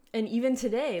 And even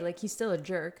today, like he's still a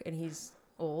jerk, and he's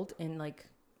old, and like,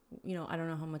 you know, I don't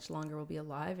know how much longer we'll be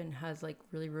alive, and has like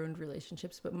really ruined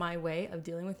relationships. But my way of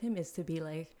dealing with him is to be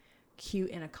like cute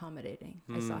and accommodating.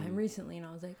 I saw him recently, and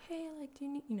I was like, hey, like, do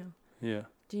you need, you know,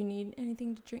 do you need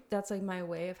anything to drink? That's like my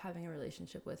way of having a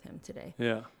relationship with him today.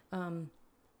 Yeah.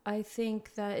 I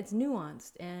think that it's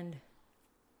nuanced, and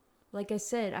like I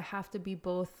said, I have to be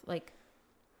both like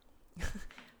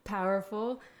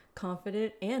powerful,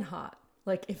 confident, and hot.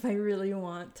 Like if I really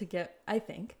want to get, I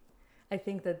think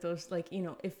that those, like, you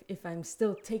know, if I'm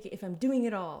still if I'm doing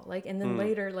it all, like, and then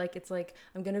later, like, it's like,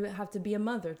 I'm going to have to be a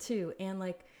mother too. And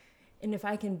like, and if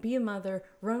I can be a mother,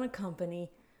 run a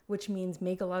company, which means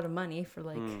make a lot of money for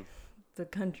like the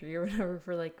country or whatever,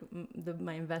 for like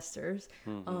my investors,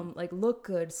 like look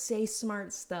good, say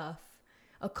smart stuff,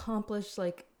 accomplish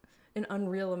like an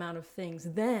unreal amount of things,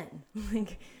 then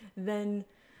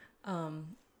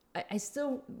I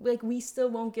still, like, we still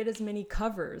won't get as many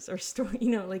covers or story, you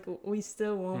know, like, we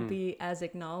still won't be as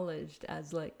acknowledged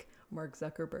as, like, Mark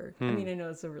Zuckerberg. I mean, I know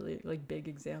it's a really, like, big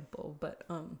example, but,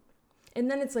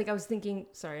 and then it's like, I was thinking,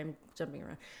 sorry, I'm jumping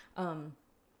around.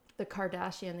 The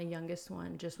Kardashian, the youngest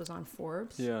one, just was on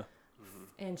Forbes. Yeah.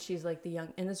 And she's, like,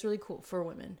 and it's really cool for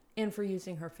women and for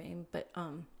using her fame, but,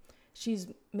 she's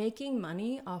making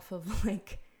money off of,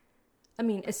 like, I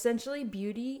mean, essentially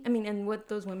beauty, I mean, and what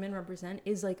those women represent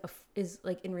is like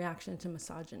in reaction to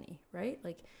misogyny, right?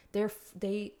 Like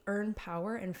they earn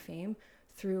power and fame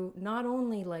through not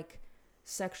only like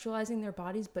sexualizing their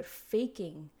bodies, but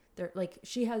faking their, like,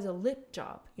 she has a lip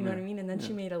job, you know what I mean? And then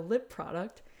she made a lip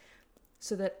product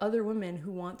so that other women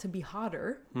who want to be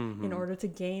hotter in order to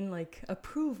gain like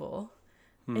approval.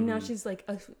 And now she's like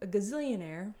a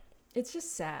gazillionaire. It's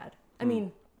just sad. I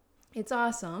mean, it's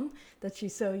awesome that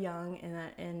she's so young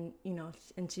and you know,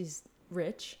 and she's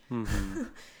rich and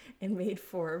made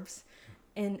Forbes.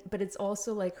 But it's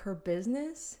also like her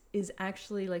business is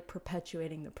actually like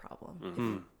perpetuating the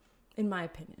problem, in my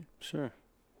opinion. Sure.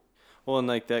 Well, and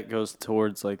like that goes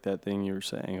towards like that thing you were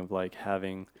saying of like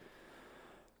having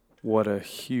what a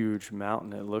huge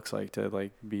mountain it looks like to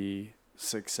like be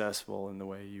successful in the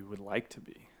way you would like to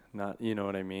be. Not, you know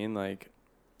what I mean? Like,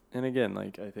 and again,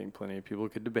 like, I think plenty of people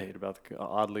could debate about the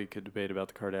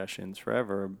Kardashians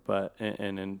forever, but,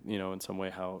 and in, you know, in some way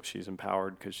how she's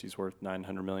empowered because she's worth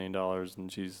 $900 million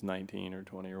and she's 19 or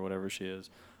 20 or whatever she is.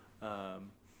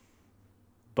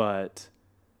 But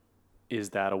is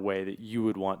that a way that you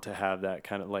would want to have that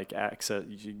kind of like access,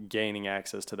 gaining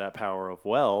access to that power of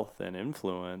wealth and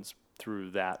influence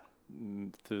through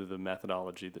the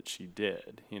methodology that she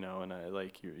did, you know? And I,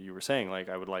 like you were saying, like,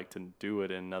 I would like to do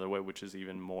it in another way, which is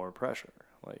even more pressure.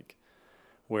 Like,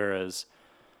 whereas,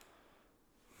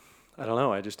 I don't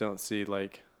know, I just don't see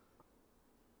like,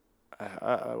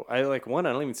 I like, one,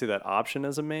 I don't even see that option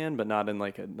as a man, but not in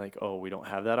like oh, we don't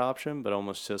have that option, but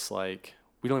almost just like,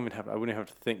 I wouldn't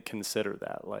have to consider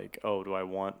that. Like, oh, do I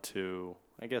want to,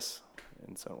 I guess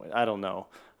in some way, I don't know.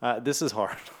 This is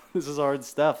hard. This is hard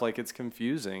stuff. Like, it's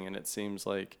confusing, and it seems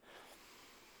like,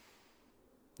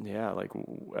 yeah, like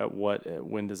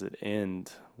when does it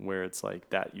end where it's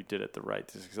like that you did it the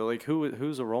right? So like,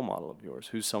 who's a role model of yours?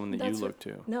 Who's someone that you look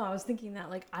to? No, I was thinking that,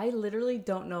 like, I literally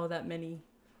don't know that many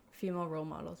female role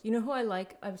models. You know who I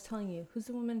like? I was telling you, who's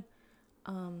the woman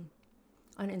on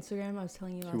Instagram? I was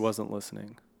telling you. He wasn't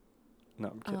listening. No,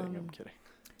 I'm kidding. I'm kidding.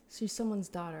 She's someone's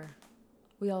daughter.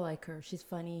 We all like her. She's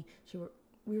funny.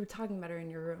 We were talking about her in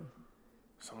your room.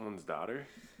 Someone's daughter?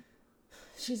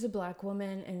 She's a black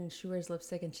woman, and she wears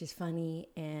lipstick, and she's funny,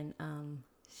 and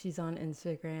she's on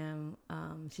Instagram.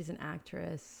 She's an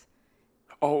actress.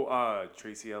 Oh,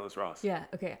 Tracy Ellis Ross. Yeah.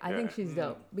 Okay. I think she's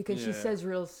dope because she says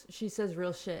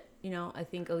real shit. You know, I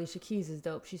think Alicia Keys is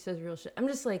dope. She says real shit. I'm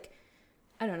just like,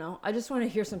 I don't know. I just want to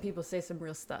hear some people say some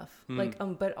real stuff. Like,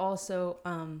 but also,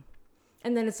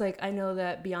 and then it's like, I know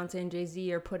that Beyonce and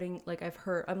Jay-Z are putting, like,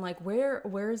 I'm like,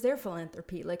 where is their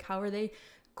philanthropy? Like, how are they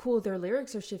cool? Their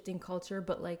lyrics are shifting culture,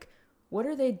 but like, what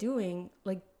are they doing?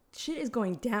 Like, shit is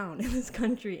going down in this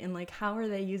country, and like, how are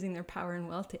they using their power and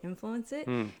wealth to influence it?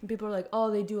 And people are like, oh,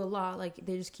 they do a lot. Like,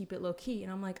 they just keep it low key.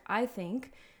 And I'm like, I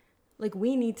think like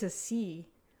we need to see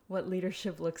what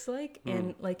leadership looks like.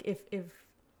 And like, if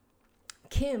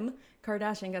Kim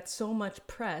Kardashian got so much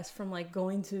press from like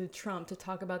going to Trump to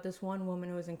talk about this one woman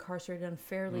who was incarcerated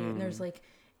unfairly, and there's like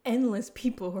endless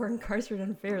people who are incarcerated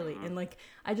unfairly, and like,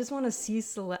 I just want to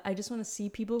see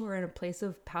people who are in a place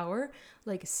of power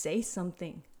like say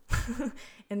something,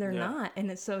 and they're not, and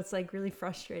it's like really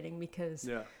frustrating because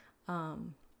I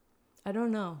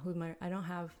don't know I don't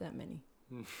have that many.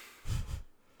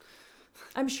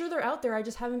 I'm sure they're out there. I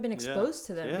just haven't been exposed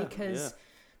to them because.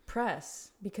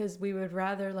 Press, because we would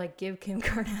rather like give Kim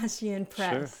Kardashian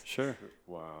press. Sure.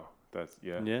 Wow, that's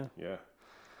yeah.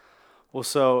 Well,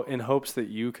 so in hopes that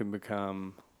you can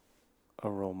become a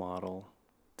role model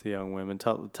to young women,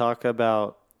 talk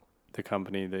about the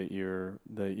company that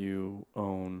you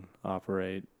own,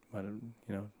 operate.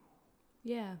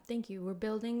 Yeah, thank you. We're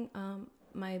building.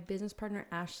 My business partner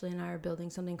Ashley and I are building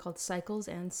something called Cycles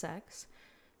and Sex.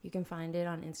 You can find it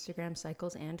on Instagram,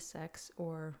 Cycles and Sex,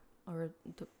 or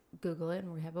Google it,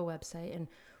 and we have a website. And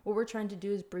what we're trying to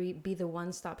do is be the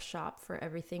one-stop shop for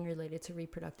everything related to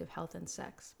reproductive health and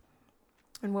sex.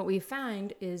 And what we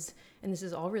find is, and this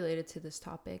is all related to this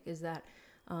topic, is that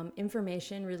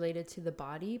information related to the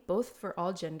body, both for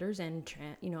all genders and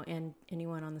and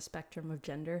anyone on the spectrum of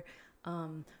gender,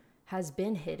 has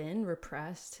been hidden,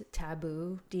 repressed,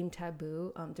 deemed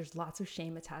taboo. There's lots of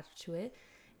shame attached to it,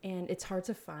 and it's hard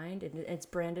to find, and it's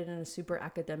branded in a super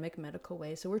academic medical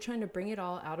way. So we're trying to bring it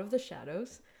all out of the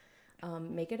shadows,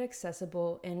 make it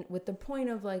accessible, and with the point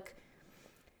of like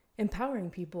empowering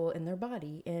people in their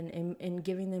body and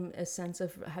giving them a sense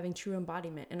of having true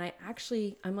embodiment. And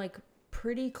I'm like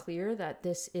pretty clear that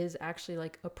this is actually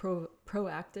like a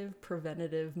proactive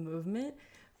preventative movement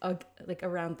like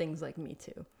around things like Me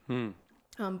Too.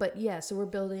 But yeah, so we're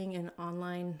building an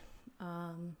online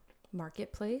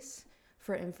marketplace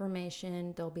for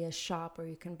information. There'll be a shop where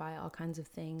you can buy all kinds of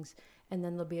things, and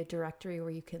then there'll be a directory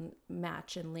where you can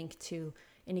match and link to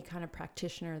any kind of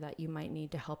practitioner that you might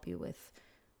need to help you with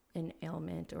an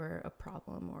ailment or a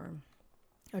problem or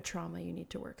a trauma you need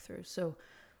to work through. So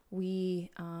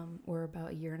we were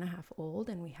about 1.5 years old,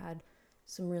 and we had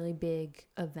some really big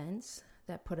events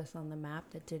that put us on the map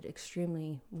that did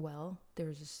extremely well.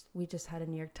 We just had a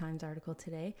New York Times article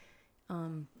today.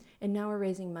 And now we're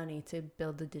raising money to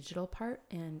build the digital part,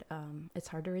 and it's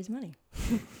hard to raise money.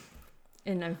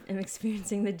 And I'm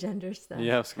experiencing the gender stuff.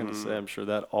 Yeah, I was going to say, I'm sure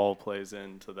that all plays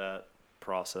into that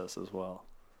process as well.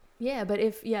 Yeah, but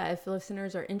if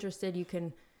listeners are interested, you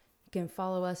can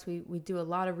follow us. We do a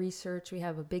lot of research. We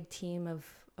have a big team of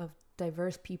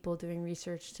diverse people doing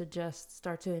research to just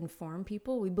start to inform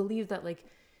people. We believe that like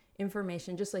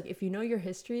information, just like if you know your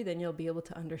history, then you'll be able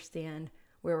to understand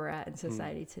where we're at in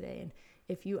society today. And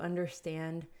if you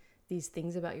understand these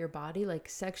things about your body, like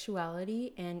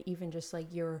sexuality, and even just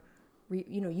like you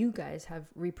guys have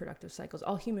reproductive cycles.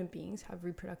 All human beings have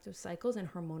reproductive cycles and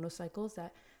hormonal cycles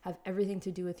that have everything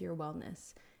to do with your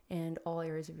wellness and all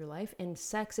areas of your life. And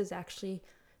sex is actually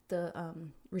the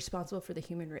responsible for the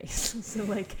human race. So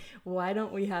like, why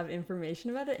don't we have information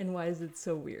about it, and why is it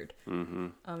so weird?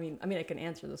 I mean I can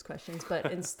answer those questions, but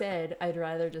instead I'd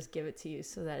rather just give it to you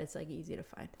so that it's like easy to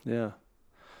find. Yeah.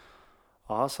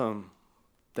 Awesome.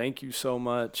 Thank you so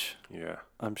much. Yeah.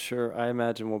 I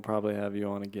imagine we'll probably have you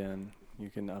on again. You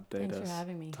can update us. Thanks for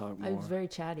having me. Talk more. I was very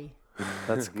chatty.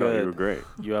 That's good. No, you were great.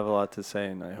 You have a lot to say,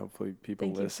 and hopefully people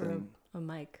Thank listen. You for a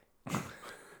mic.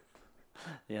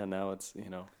 Yeah, now it's,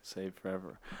 saved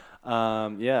forever.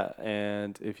 Yeah,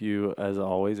 and if you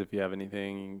have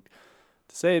anything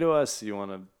to say to us, you want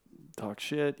to talk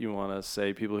shit, you want to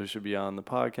say people who should be on the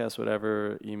podcast,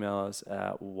 whatever, email us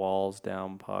at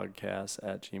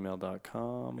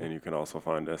wallsdownpodcast@gmail.com. And you can also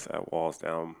find us at Walls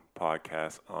Down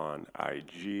Podcast on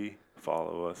IG.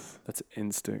 Follow us. That's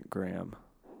Instagram.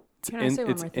 Can I say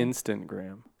one it's more thing?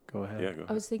 Instagram. Go ahead. Yeah, go ahead.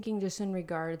 I was thinking just in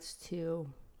regards to,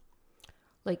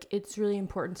 like, it's really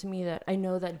important to me that I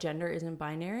know that gender isn't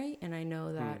binary, and I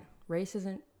know that race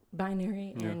isn't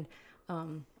binary. Yeah. And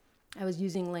I was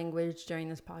using language during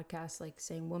this podcast, like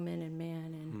saying woman and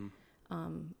man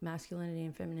and masculinity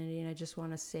and femininity. And I just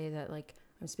want to say that, like,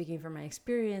 I'm speaking from my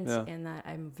experience, and that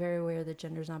I'm very aware that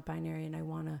gender is not binary, and I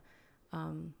want to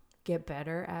get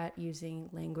better at using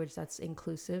language that's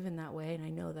inclusive in that way. And I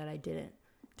know that I didn't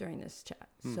during this chat.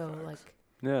 So Facts. like,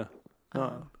 Yeah.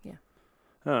 yeah.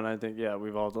 No, and I think,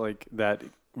 we've all, like, that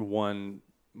one,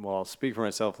 well, I'll speak for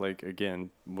myself, like,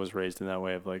 again, was raised in that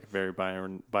way of, like, very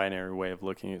binary way of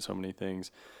looking at so many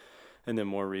things. And then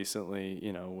more recently,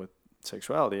 with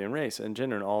sexuality and race and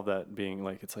gender and all of that being,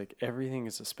 like, it's like everything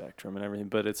is a spectrum and everything,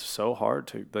 but it's so hard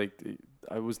to, like,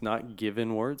 I was not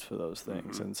given words for those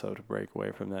things. And so to break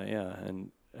away from that,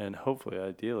 and hopefully,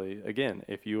 ideally, again,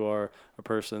 if you are a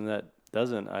person that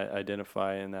doesn't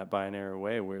identify in that binary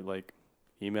way, we're like,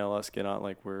 email us, get on,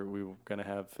 like, we're going to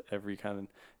have every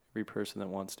person that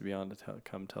wants to be on to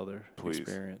come tell their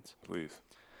experience. Please.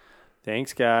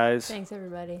 Thanks, guys. Thanks,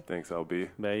 everybody. Thanks, LB.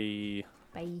 Bye.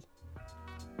 Bye.